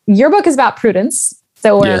 So your book is about prudence.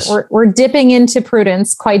 So we're dipping into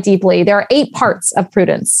prudence quite deeply. There are 8 parts of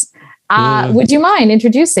prudence. Would you mind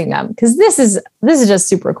introducing them? Because this is just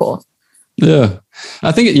super cool. Yeah,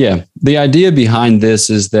 I think, the idea behind this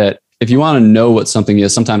is that if you want to know what something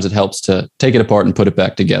is, sometimes it helps to take it apart and put it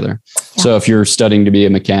back together. Yeah. So if you're studying to be a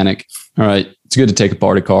mechanic, all right, it's good to take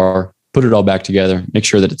apart a car, put it all back together, make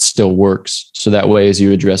sure that it still works. So that way, as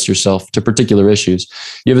you address yourself to particular issues,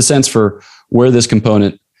 you have a sense for where this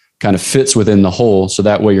component kind of fits within the whole. So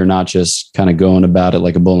that way you're not just kind of going about it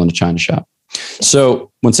like a bull in a china shop.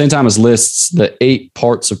 So when St. Thomas lists the 8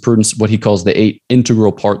 parts of prudence, what he calls the 8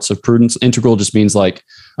 integral parts of prudence, integral just means like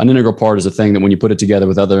an integral part is a thing that when you put it together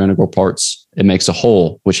with other integral parts, it makes a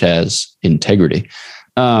whole, which has integrity.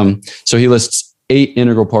 So he lists 8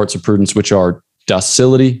 integral parts of prudence, which are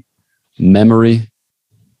docility, memory,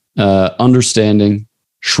 understanding,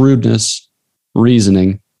 shrewdness,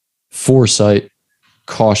 reasoning, foresight,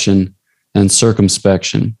 caution, and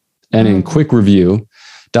circumspection. And in quick review,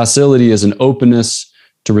 docility is an openness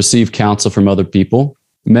to receive counsel from other people.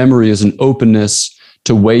 Memory is an openness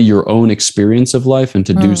to weigh your own experience of life and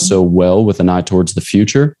to do so well with an eye towards the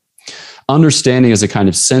future. Understanding is a kind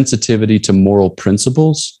of sensitivity to moral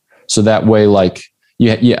principles. So that way, like,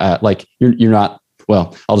 like you're not,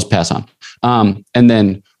 well, I'll just pass on. And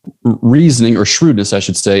then reasoning, or shrewdness, I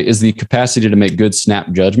should say, is the capacity to make good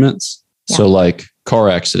snap judgments. Yeah. So like car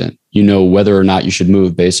accident, you know whether or not you should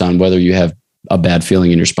move based on whether you have a bad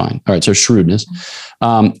feeling in your spine. All right. So shrewdness.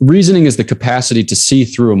 Reasoning is the capacity to see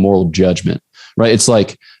through a moral judgment, right? It's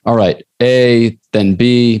like, all right, A, then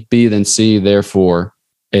B, B, then C, therefore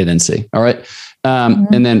A, then C. All right.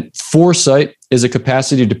 And then foresight is a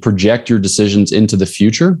capacity to project your decisions into the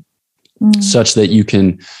future such that you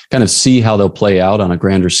can kind of see how they'll play out on a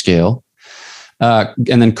grander scale. And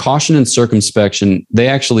then caution and circumspection, they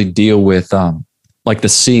actually deal with, like the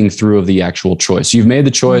seeing through of the actual choice. You've made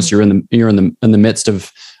the choice. You're in the midst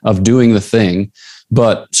of doing the thing,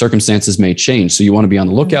 but circumstances may change. So you want to be on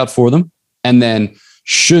the lookout for them. And then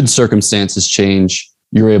should circumstances change,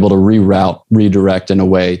 you're able to redirect in a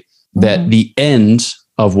way that the end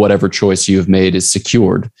of whatever choice you have made is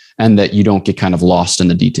secured and that you don't get kind of lost in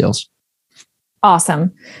the details.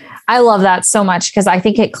 Awesome. I love that so much because I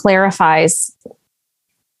think it clarifies.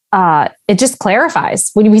 It just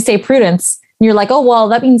clarifies when we say prudence. You're like, oh, well,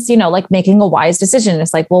 that means, like making a wise decision.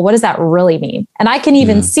 It's like, well, what does that really mean? And I can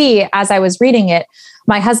even see as I was reading it,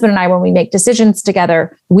 my husband and I, when we make decisions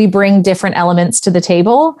together, we bring different elements to the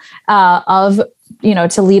table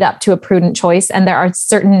to lead up to a prudent choice. And there are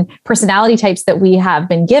certain personality types that we have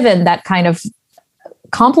been given that kind of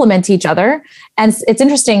complement each other. And it's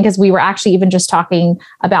interesting because we were actually even just talking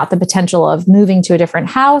about the potential of moving to a different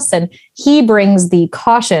house. And he brings the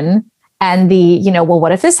caution and the, well,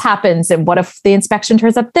 what if this happens? And what if the inspection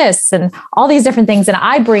turns up this and all these different things? And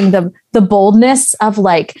I bring the boldness of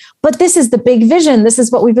like, but this is the big vision. This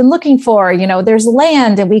is what we've been looking for. There's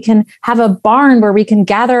land and we can have a barn where we can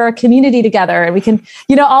gather our community together. And we can,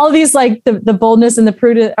 all of these, like the boldness and the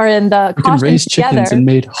prudent or in the we can raise chickens together. And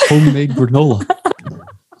made homemade granola.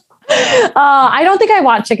 I don't think I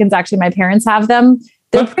want chickens. Actually, my parents have them.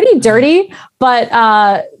 They're pretty dirty, but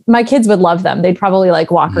my kids would love them. They'd probably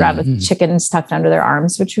like walk around with chickens tucked under their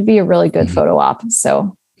arms, which would be a really good photo op.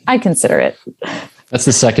 So I consider it. That's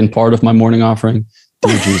the second part of my morning offering.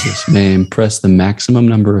 Dear Jesus, may I impress the maximum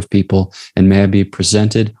number of people and may I be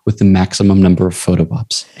presented with the maximum number of photo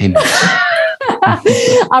ops. Amen.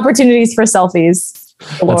 Opportunities for selfies.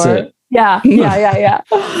 That's it. Yeah.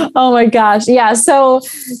 Oh my gosh. Yeah. So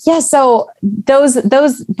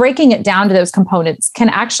those breaking it down to those components can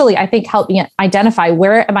actually, I think, help me identify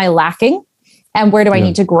where am I lacking and where do I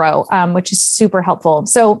need to grow, which is super helpful.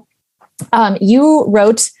 So you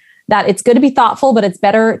wrote that it's good to be thoughtful, but it's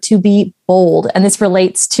better to be bold. And this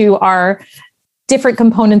relates to our different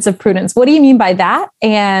components of prudence. What do you mean by that?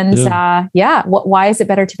 And why is it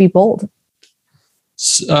better to be bold?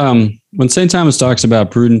 When St. Thomas talks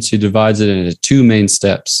about prudence, he divides it into 2 main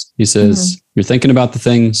steps. He says, you're thinking about the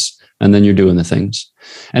things and then you're doing the things.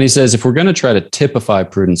 And he says, if we're going to try to typify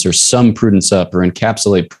prudence or sum prudence up or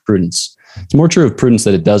encapsulate prudence, it's more true of prudence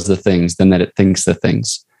that it does the things than that it thinks the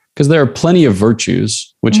things. Because there are plenty of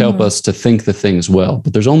virtues which help us to think the things well,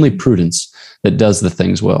 but there's only prudence that does the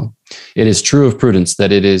things well. It is true of prudence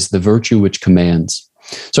that it is the virtue which commands.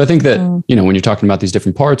 So I think that, when you're talking about these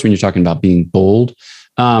different parts, when you're talking about being bold,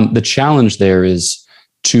 the challenge there is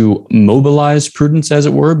to mobilize prudence, as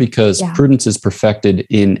it were, because prudence is perfected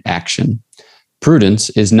in action. Prudence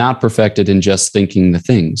is not perfected in just thinking the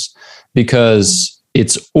things because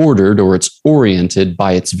it's ordered or it's oriented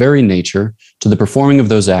by its very nature to the performing of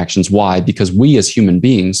those actions. Why? Because we as human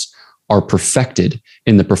beings are perfected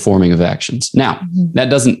in the performing of actions. Now, that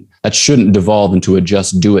doesn't that shouldn't devolve into a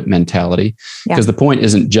just do it mentality, because the point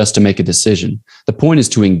isn't just to make a decision. The point is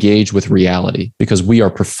to engage with reality, because we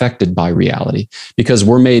are perfected by reality, because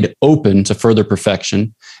we're made open to further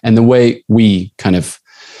perfection. And the way we kind of,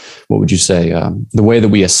 what would you say? The way that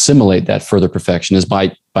we assimilate that further perfection is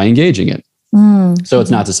by engaging it. So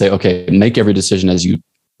it's not to say, okay, make every decision as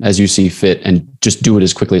you see fit and just do it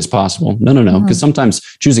as quickly as possible. No. Because sometimes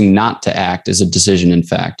choosing not to act is a decision. In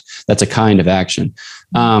fact, that's a kind of action.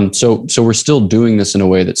 So we're still doing this in a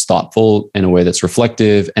way that's thoughtful, in a way that's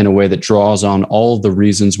reflective, in a way that draws on all the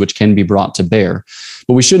reasons which can be brought to bear.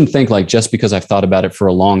 But we shouldn't think like, just because I've thought about it for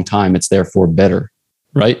a long time, it's therefore better,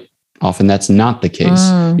 right? Often that's not the case.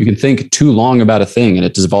 You can think too long about a thing and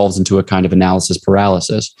it devolves into a kind of analysis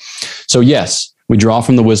paralysis. So yes, we draw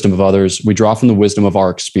from the wisdom of others. We draw from the wisdom of our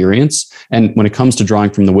experience. And when it comes to drawing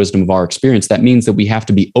from the wisdom of our experience, that means that we have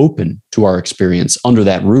to be open to our experience under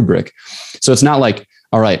that rubric. So it's not like,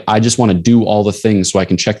 all right, I just want to do all the things so I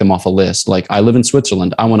can check them off a list. Like, I live in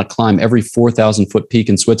Switzerland. I want to climb every 4,000 foot peak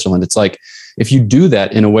in Switzerland. It's like, if you do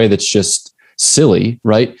that in a way that's just silly,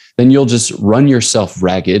 right, then you'll just run yourself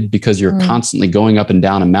ragged, because you're constantly going up and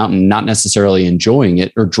down a mountain, not necessarily enjoying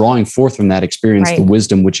it or drawing forth from that experience the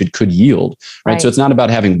wisdom which it could yield, right? So it's not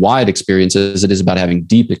about having wide experiences, it is about having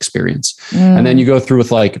deep experience. And then you go through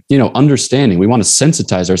with like, understanding. We want to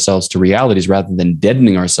sensitize ourselves to realities rather than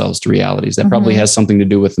deadening ourselves to realities. That probably has something to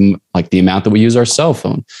do with like the amount that we use our cell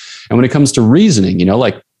phone. And when it comes to reasoning,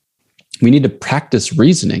 like, we need to practice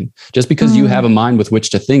reasoning. Just because you have a mind with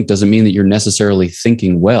which to think doesn't mean that you're necessarily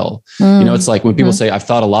thinking well. It's like when people say, I've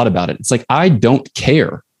thought a lot about it. It's like, I don't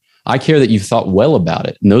care. I care that you've thought well about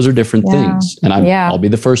it. And those are different things. And I'll be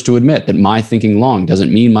the first to admit that my thinking long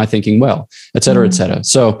doesn't mean my thinking well, et cetera, et cetera.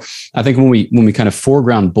 So I think when we kind of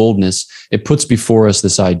foreground boldness, it puts before us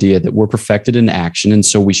this idea that we're perfected in action. And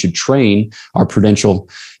so we should train our prudential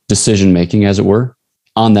decision-making, as it were,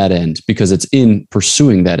 on that end, because it's in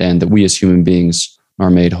pursuing that end that we as human beings are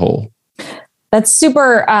made whole. That's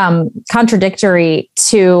super contradictory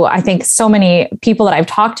to, I think, so many people that I've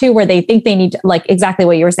talked to, where they think they need, like exactly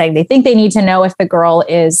what you were saying, they think they need to know if the girl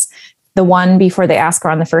is the one before they ask her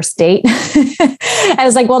on the first date. And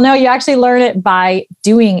it's like, well, no, you actually learn it by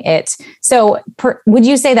doing it. So would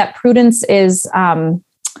you say that prudence is,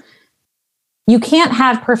 you can't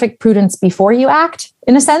have perfect prudence before you act,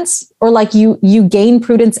 in a sense, or like you gain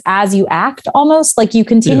prudence as you act, almost like you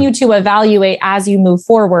continue to evaluate as you move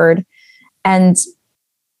forward. And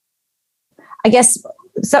I guess,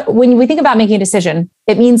 so when we think about making a decision,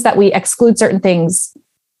 it means that we exclude certain things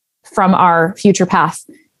from our future path,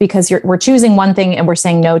 because we're choosing one thing and we're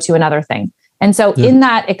saying no to another thing. And so in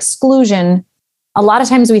that exclusion, a lot of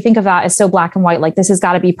times we think of that as so black and white, like this has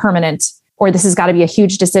got to be permanent, or this has got to be a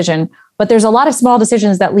huge decision. But there's a lot of small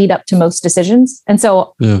decisions that lead up to most decisions. And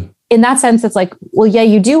so in that sense, it's like, well, yeah,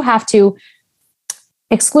 you do have to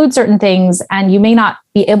exclude certain things, and you may not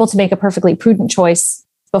be able to make a perfectly prudent choice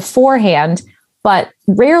beforehand, but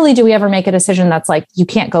rarely do we ever make a decision that's like, you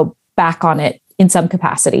can't go back on it in some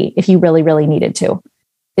capacity if you really, really needed to.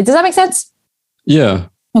 Does that make sense? Yeah.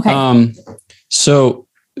 Okay. So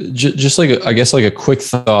just like, I guess like a quick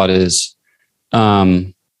thought is,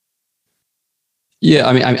 yeah,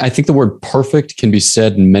 I mean, I think the word perfect can be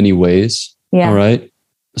said in many ways. Yeah. All right.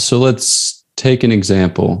 So let's take an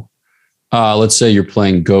example. Let's say you're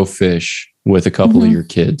playing Go Fish with a couple of your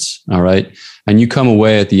kids. All right. And you come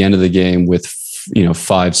away at the end of the game with,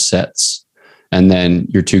 5 sets. And then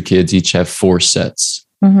your 2 kids each have 4 sets.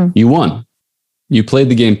 You won. You played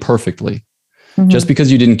the game perfectly. Just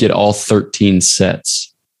because you didn't get all 13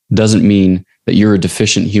 sets doesn't mean that you're a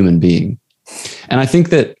deficient human being. And I think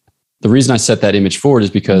that the reason I set that image forward is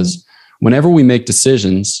because whenever we make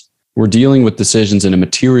decisions, we're dealing with decisions in a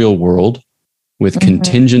material world with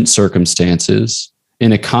contingent circumstances,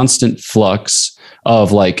 in a constant flux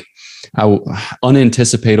of like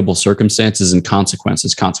unanticipatable circumstances and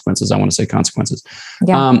consequences. I want to say consequences.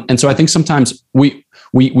 Yeah. And so I think sometimes we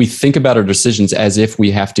think about our decisions as if we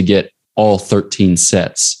have to get all 13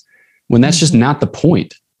 sets, when that's just not the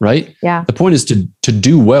point, right? Yeah. The point is to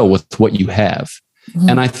do well with what you have.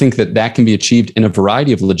 And I think that can be achieved in a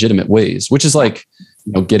variety of legitimate ways, which is like,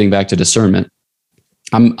 getting back to discernment.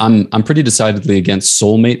 I'm pretty decidedly against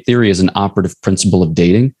soulmate theory as an operative principle of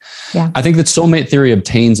dating. Yeah. I think that soulmate theory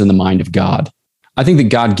obtains in the mind of God. I think that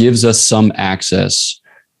God gives us some access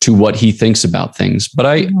to what he thinks about things, but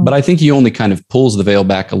I think he only kind of pulls the veil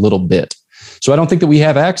back a little bit. So I don't think that we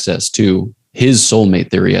have access to his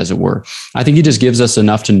soulmate theory, as it were. I think he just gives us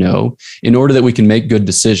enough to know in order that we can make good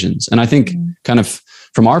decisions. And I think kind of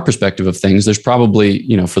from our perspective of things, there's probably,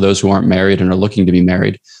 for those who aren't married and are looking to be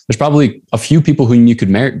married, there's probably a few people whom you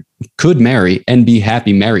could marry and be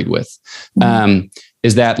happy married with.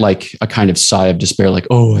 Is that like a kind of sigh of despair? Like,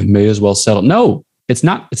 oh, I may as well settle. No, it's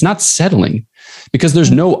not settling, because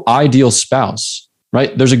there's no ideal spouse,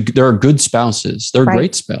 right? There are good spouses. There are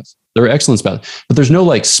great spouses. There are excellent spouses, but there's no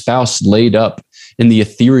like spouse laid up in the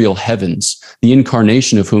ethereal heavens, the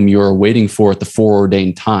incarnation of whom you are waiting for at the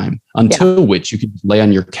foreordained time, until which you can lay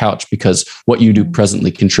on your couch because what you do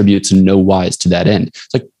presently contributes in no wise to that end.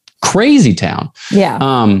 It's like crazy town.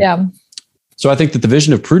 So I think that the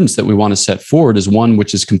vision of prudence that we want to set forward is one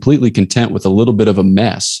which is completely content with a little bit of a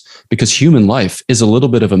mess, because human life is a little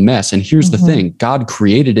bit of a mess. And here's the thing: God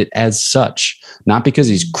created it as such, not because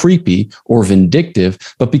he's creepy or vindictive,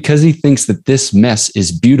 but because he thinks that this mess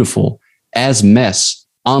is beautiful as mess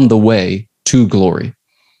on the way to glory.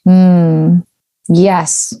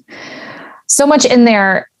 Yes. So much in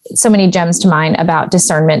there, so many gems to mine about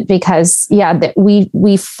discernment, because that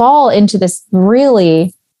we fall into this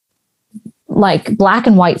really like black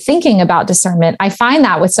and white thinking about discernment. I find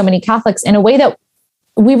that with so many Catholics in a way that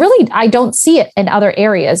I don't see it in other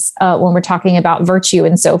areas when we're talking about virtue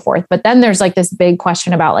and so forth. But then there's like this big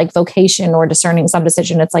question about like vocation or discerning some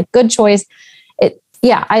decision. It's like good choice.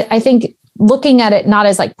 I think looking at it not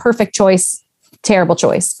as like perfect choice, terrible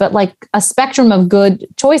choice, but like a spectrum of good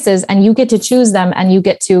choices, and you get to choose them, and you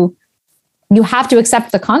have to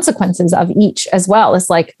accept the consequences of each as well. It's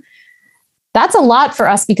like, that's a lot for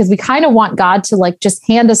us, because we kind of want God to like just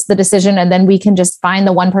hand us the decision, and then we can just find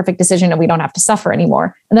the one perfect decision and we don't have to suffer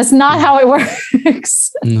anymore. And that's not how it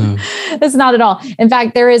works. No. That's not at all. In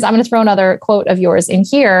fact, I'm going to throw another quote of yours in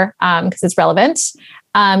here because it's relevant.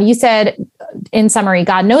 You said, in summary,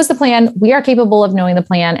 God knows the plan. We are capable of knowing the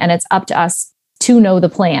plan, and it's up to us to know the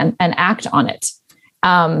plan and act on it.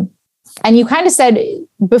 And you kind of said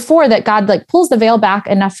before that God like pulls the veil back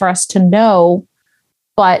enough for us to know,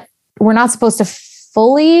 but we're not supposed to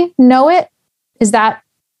fully know it.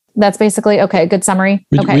 That's basically okay. Good summary.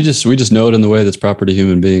 We just know it in the way that's proper to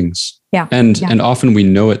human beings. Yeah. And often we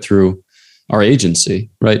know it through our agency,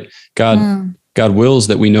 right? God wills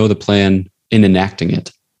that we know the plan in enacting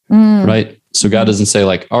it, right? So God doesn't say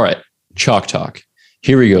like, all right, chalk talk.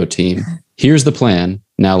 Here we go, team. Here's the plan.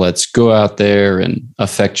 Now let's go out there and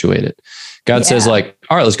effectuate it. God says like,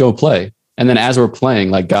 all right, let's go play. And then as we're playing,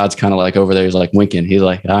 like God's kind of like over there, he's like winking. He's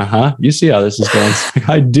like, you see how this is going?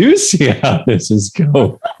 I do see how this is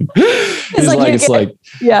going. It's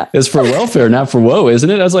for welfare, not for woe, isn't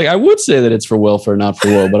it? I was like, I would say that it's for welfare, not for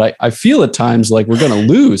woe, but I feel at times like we're going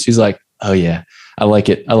to lose. He's like, oh yeah, I like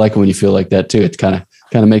it. I like it when you feel like that too. It's kind of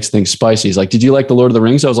makes things spicy. He's like, did you like the Lord of the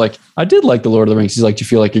Rings? I was like, I did like the Lord of the Rings. He's like, do you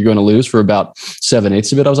feel like you're going to lose for about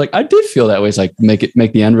 7/8 of it? I was like, I did feel that way. He's like, make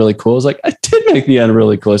the end really cool. I was like, I did make the end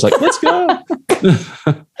really cool. He's like, let's go.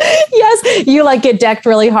 Yes. You like get decked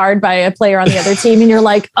really hard by a player on the other team, and you're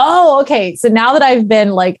like, oh, okay. So now that I've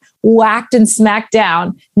been like whacked and smacked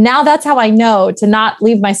down, now that's how I know to not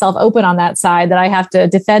leave myself open on that side, that I have to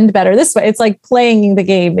defend better this way. It's like playing the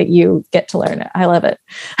game that you get to learn it. I love it.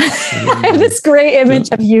 I have this great image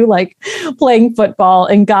of you like playing football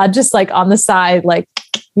and God just like on the side, like,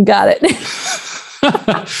 you got it.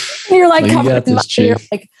 You're like, you got this, you're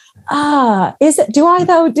like, is it, do I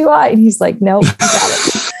though? Do I? And he's like, nope, you got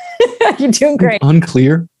it. You're doing great.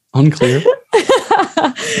 Unclear.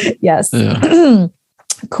 Yes. Yeah.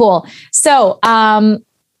 Cool. So,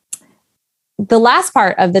 the last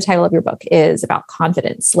part of the title of your book is about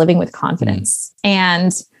confidence, living with confidence.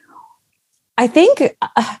 And I think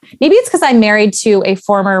maybe it's because I'm married to a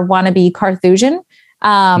former wannabe Carthusian.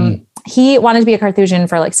 He wanted to be a Carthusian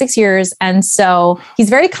for like 6 years. And so he's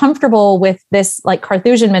very comfortable with this like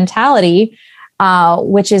Carthusian mentality,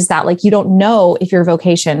 which is that like, you don't know if your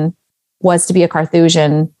vocation was to be a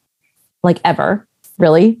Carthusian, like ever,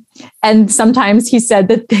 really. And sometimes he said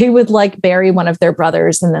that they would like bury one of their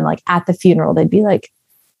brothers, and then like at the funeral, they'd be like,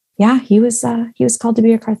 yeah, he was called to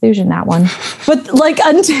be a Carthusian, that one. But like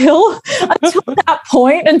until that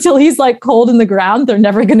point, until he's like cold in the ground, they're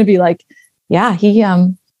never going to be like, yeah,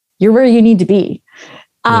 you're where you need to be.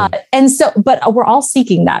 And so, but we're all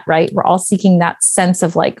seeking that, right? We're all seeking that sense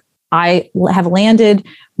of like, I have landed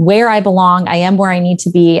where I belong. I am where I need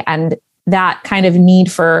to be. And that kind of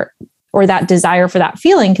need for, or that desire for that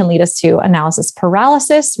feeling can lead us to analysis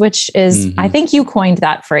paralysis, which is, I think you coined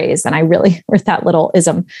that phrase, and I really, with that little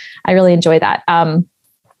ism, I really enjoy that.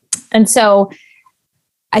 And so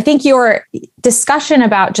I think your discussion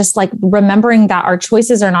about just like remembering that our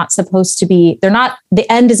choices are not supposed to be, the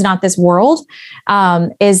end is not this world,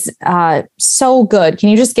 is so good. Can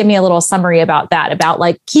you just give me a little summary about that, about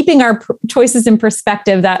like keeping our choices in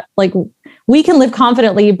perspective, that like we can live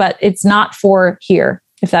confidently, but it's not for here,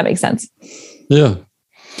 if that makes sense? Yeah.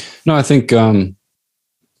 No, I think,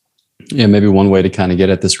 maybe one way to kind of get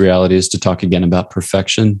at this reality is to talk again about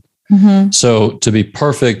perfection. Mm-hmm. So to be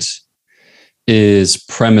perfect is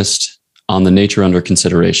premised on the nature under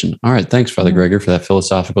consideration. All right. Thanks, Father Gregor, for that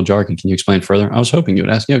philosophical jargon. Can you explain further? I was hoping you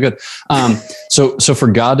would ask. Yeah, good. So for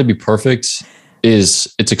God to be perfect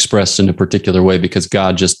it's expressed in a particular way because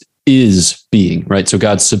God just is being, right? So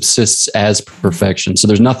God subsists as perfection. So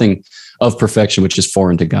there's nothing of perfection which is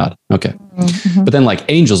foreign to God. Okay. Mm-hmm. But then like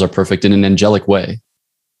angels are perfect in an angelic way,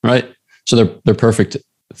 right? So they're perfect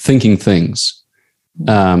thinking things,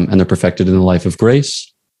 and they're perfected in the life of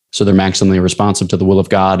grace. So they're maximally responsive to the will of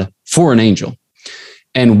God for an angel.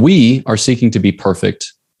 And we are seeking to be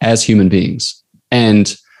perfect as human beings.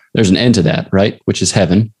 And there's an end to that, right? Which is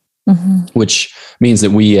heaven, which means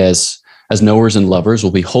that we as knowers and lovers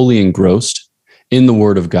will be wholly engrossed in the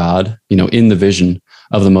word of God, in the vision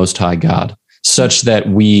of the Most High God, such that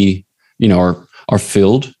we, are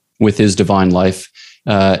filled with his divine life,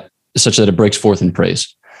 such that it breaks forth in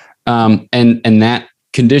praise. And that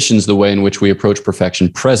conditions the way in which we approach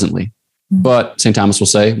perfection presently. But St. Thomas will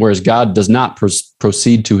say, whereas God does not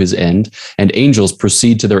proceed to his end, and angels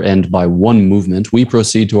proceed to their end by one movement, we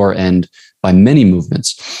proceed to our end by many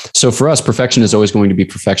movements. So for us, perfection is always going to be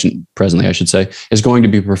perfection, presently, I should say, is going to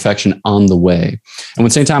be perfection on the way. And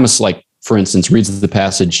when St. Thomas, like, for instance, reads the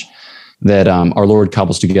passage that our Lord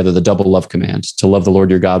cobbles together the double love command, to love the Lord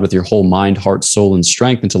your God with your whole mind, heart, soul, and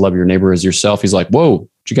strength, and to love your neighbor as yourself, he's like, whoa,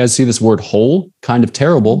 did you guys see this word whole? Kind of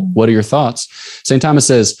terrible. What are your thoughts? St. Thomas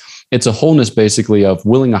says it's a wholeness basically of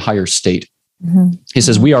willing a higher state. He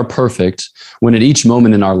says we are perfect when at each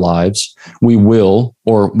moment in our lives we will,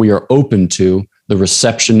 or we are open to, the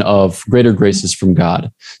reception of greater graces from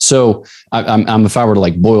God. So I'm if I were to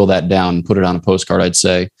like boil that down and put it on a postcard, I'd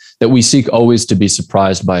say that we seek always to be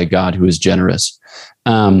surprised by a God who is generous.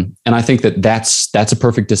 And I think that's a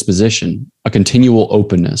perfect disposition, a continual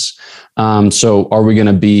openness. So are we going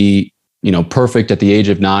to be, perfect at the age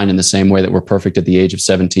of 9 in the same way that we're perfect at the age of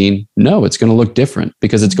 17? No, it's going to look different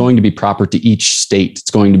because it's going to be proper to each state.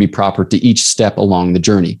 It's going to be proper to each step along the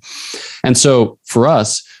journey. And so for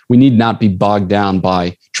us, we need not be bogged down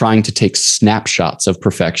by trying to take snapshots of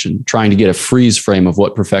perfection, trying to get a freeze frame of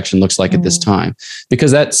what perfection looks like at this time,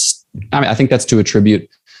 because I think that's to attribute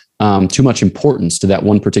too much importance to that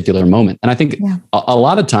one particular moment. And I think a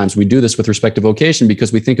lot of times we do this with respect to vocation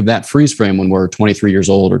because we think of that freeze frame when we're 23 years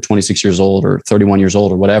old or 26 years old or 31 years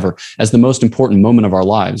old or whatever as the most important moment of our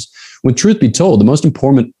lives. When truth be told, the most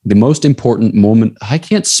important moment, I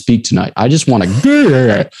can't speak tonight. I just want to,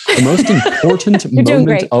 the most important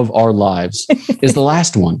moment of our lives is the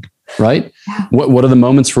last one, right? Yeah. What are the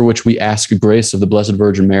moments for which we ask grace of the Blessed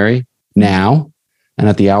Virgin Mary? Now and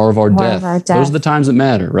at the hour of our death. Those are the times that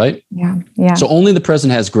matter, right? Yeah. So only the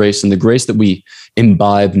present has grace, and the grace that we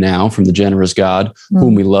imbibe now from the generous God,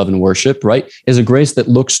 whom we love and worship, right, is a grace that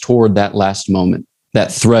looks toward that last moment, that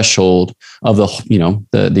threshold of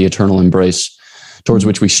the eternal embrace towards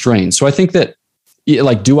which we strain. So I think that,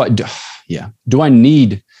 do I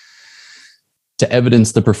need to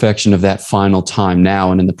evidence the perfection of that final time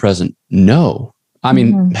now and in the present? No. I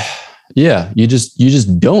mean, you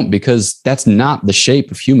just don't, because that's not the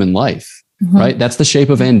shape of human life, right? That's the shape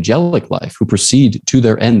of angelic life, who proceed to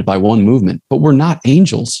their end by one movement. But we're not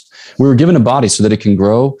angels. We were given a body so that it can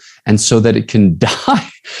grow and so that it can die,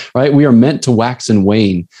 right? We are meant to wax and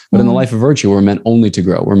wane, but in the life of virtue, we're meant only to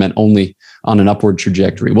grow. We're meant only on an upward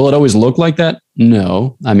trajectory. Will it always look like that?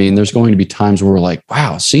 No. I mean, there's going to be times where we're like,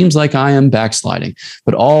 wow, seems like I am backsliding,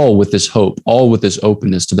 but all with this hope, all with this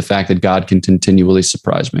openness to the fact that God can continually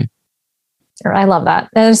surprise me. I love that.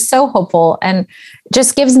 That is so hopeful, and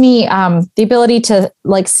just gives me the ability to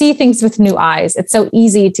see things with new eyes. It's so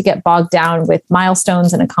easy to get bogged down with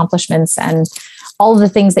milestones and accomplishments and all of the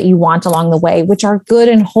things that you want along the way, which are good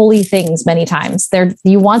and holy things. Many times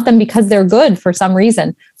you want them because they're good for some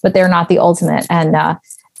reason, but they're not the ultimate. And I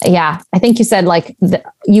think you said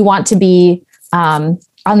you want to be on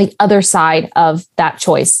the other side of that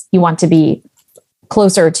choice. You want to be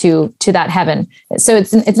closer to that heaven. So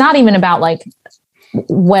it's not even about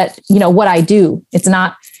what I do. It's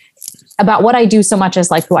not about what I do so much as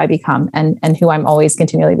who I become and who I'm always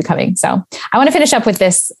continually becoming. So I want to finish up with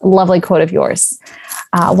this lovely quote of yours.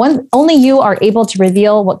 Only you are able to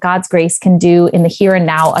reveal what God's grace can do in the here and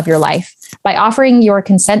now of your life. By offering your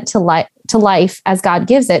consent to to life as God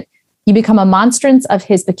gives it, you become a monstrance of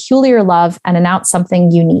his peculiar love and announce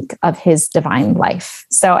something unique of his divine life.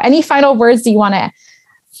 So any final words do you want to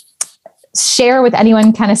share with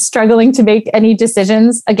anyone kind of struggling to make any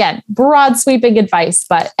decisions? Again, broad sweeping advice,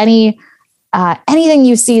 but anything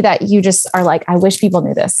you see that you just are like, I wish people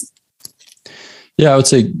knew this. Yeah, I would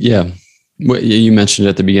say, you mentioned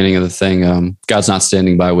at the beginning of the thing, God's not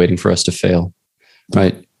standing by waiting for us to fail,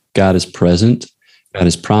 right? God is present. God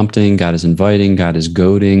is prompting, God is inviting, God is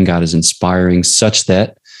goading, God is inspiring, such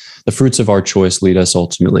that the fruits of our choice lead us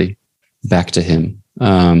ultimately back to him.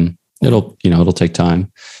 It'll take time,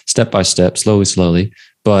 step by step, slowly,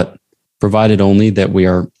 but provided only that we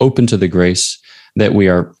are open to the grace, that we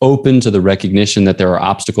are open to the recognition that there are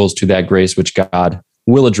obstacles to that grace, which God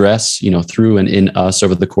will address, through and in us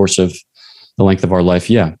over the course of the length of our life.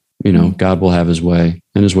 Yeah. God will have his way,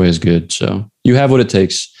 and his way is good. So you have what it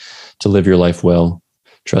takes to live your life well.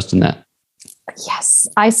 Trust in that. Yes.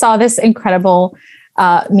 I saw this incredible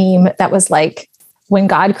meme that was like, when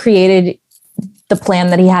God created the plan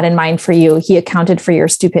that he had in mind for you, he accounted for your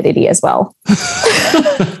stupidity as well.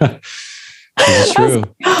 This is true.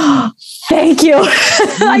 Thank you.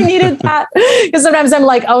 I needed that, because sometimes I'm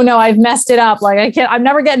like, oh no, I've messed it up. Like I'm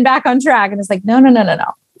never getting back on track. And it's like, no.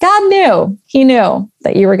 God knew. He knew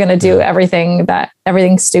that you were going to do everything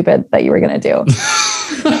stupid that you were going to do.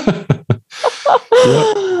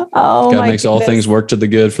 Yep. Oh, God makes all things work to the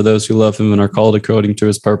good for those who love him and are called according to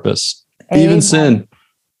his purpose. Amen. Even sin,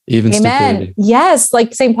 even stupidity. Yes.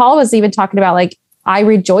 Like St. Paul was even talking about, like, I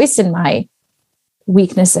rejoice in my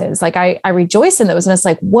weaknesses. Like I rejoice in those. And it's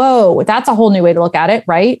like, whoa, that's a whole new way to look at it,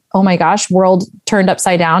 right? Oh my gosh, world turned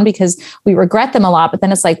upside down because we regret them a lot. But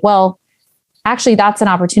then it's like, well, actually, that's an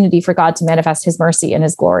opportunity for God to manifest his mercy and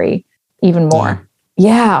his glory even more.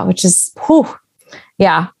 Yeah, which is,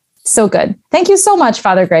 so good. Thank you so much,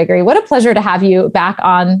 Father Gregory. What a pleasure to have you back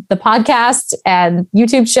on the podcast and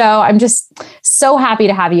YouTube show. I'm just so happy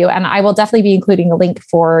to have you. And I will definitely be including a link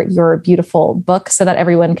for your beautiful book so that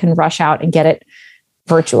everyone can rush out and get it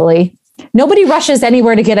virtually. Nobody rushes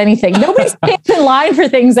anywhere to get anything. Nobody stands in line for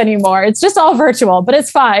things anymore. It's just all virtual, but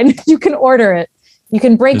it's fine. You can order it. You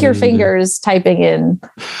can break your fingers typing in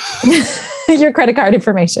your credit card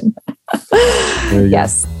information.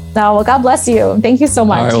 Yes. No, well, God bless you. Thank you so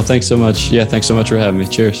much. All right. Well, thanks so much. Yeah. Thanks so much for having me.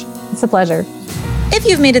 Cheers. It's a pleasure. If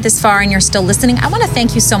you've made it this far and you're still listening, I want to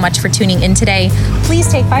thank you so much for tuning in today. Please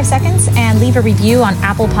take 5 seconds and leave a review on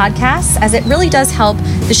Apple Podcasts, as it really does help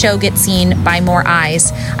the show get seen by more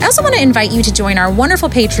eyes. I also want to invite you to join our wonderful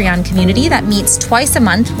Patreon community that meets twice a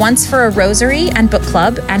month, once for a rosary and book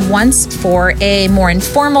club, and once for a more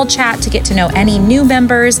informal chat to get to know any new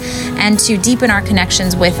members and to deepen our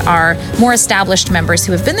connections with our more established members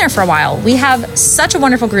who have been there for a while. We have such a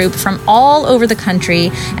wonderful group from all over the country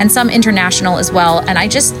and some international as well. And I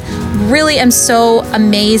just really am so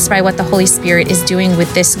amazed by what the Holy Spirit is doing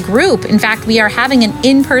with this group. In fact, we are having an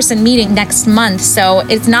in-person meeting next month, so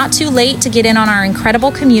it's not too late to get in on our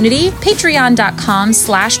incredible community.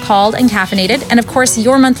 Patreon.com/called and caffeinated. And of course,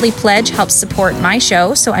 your monthly pledge helps support my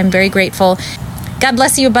show, so I'm very grateful. God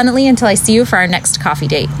bless you abundantly until I see you for our next coffee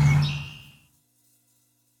date.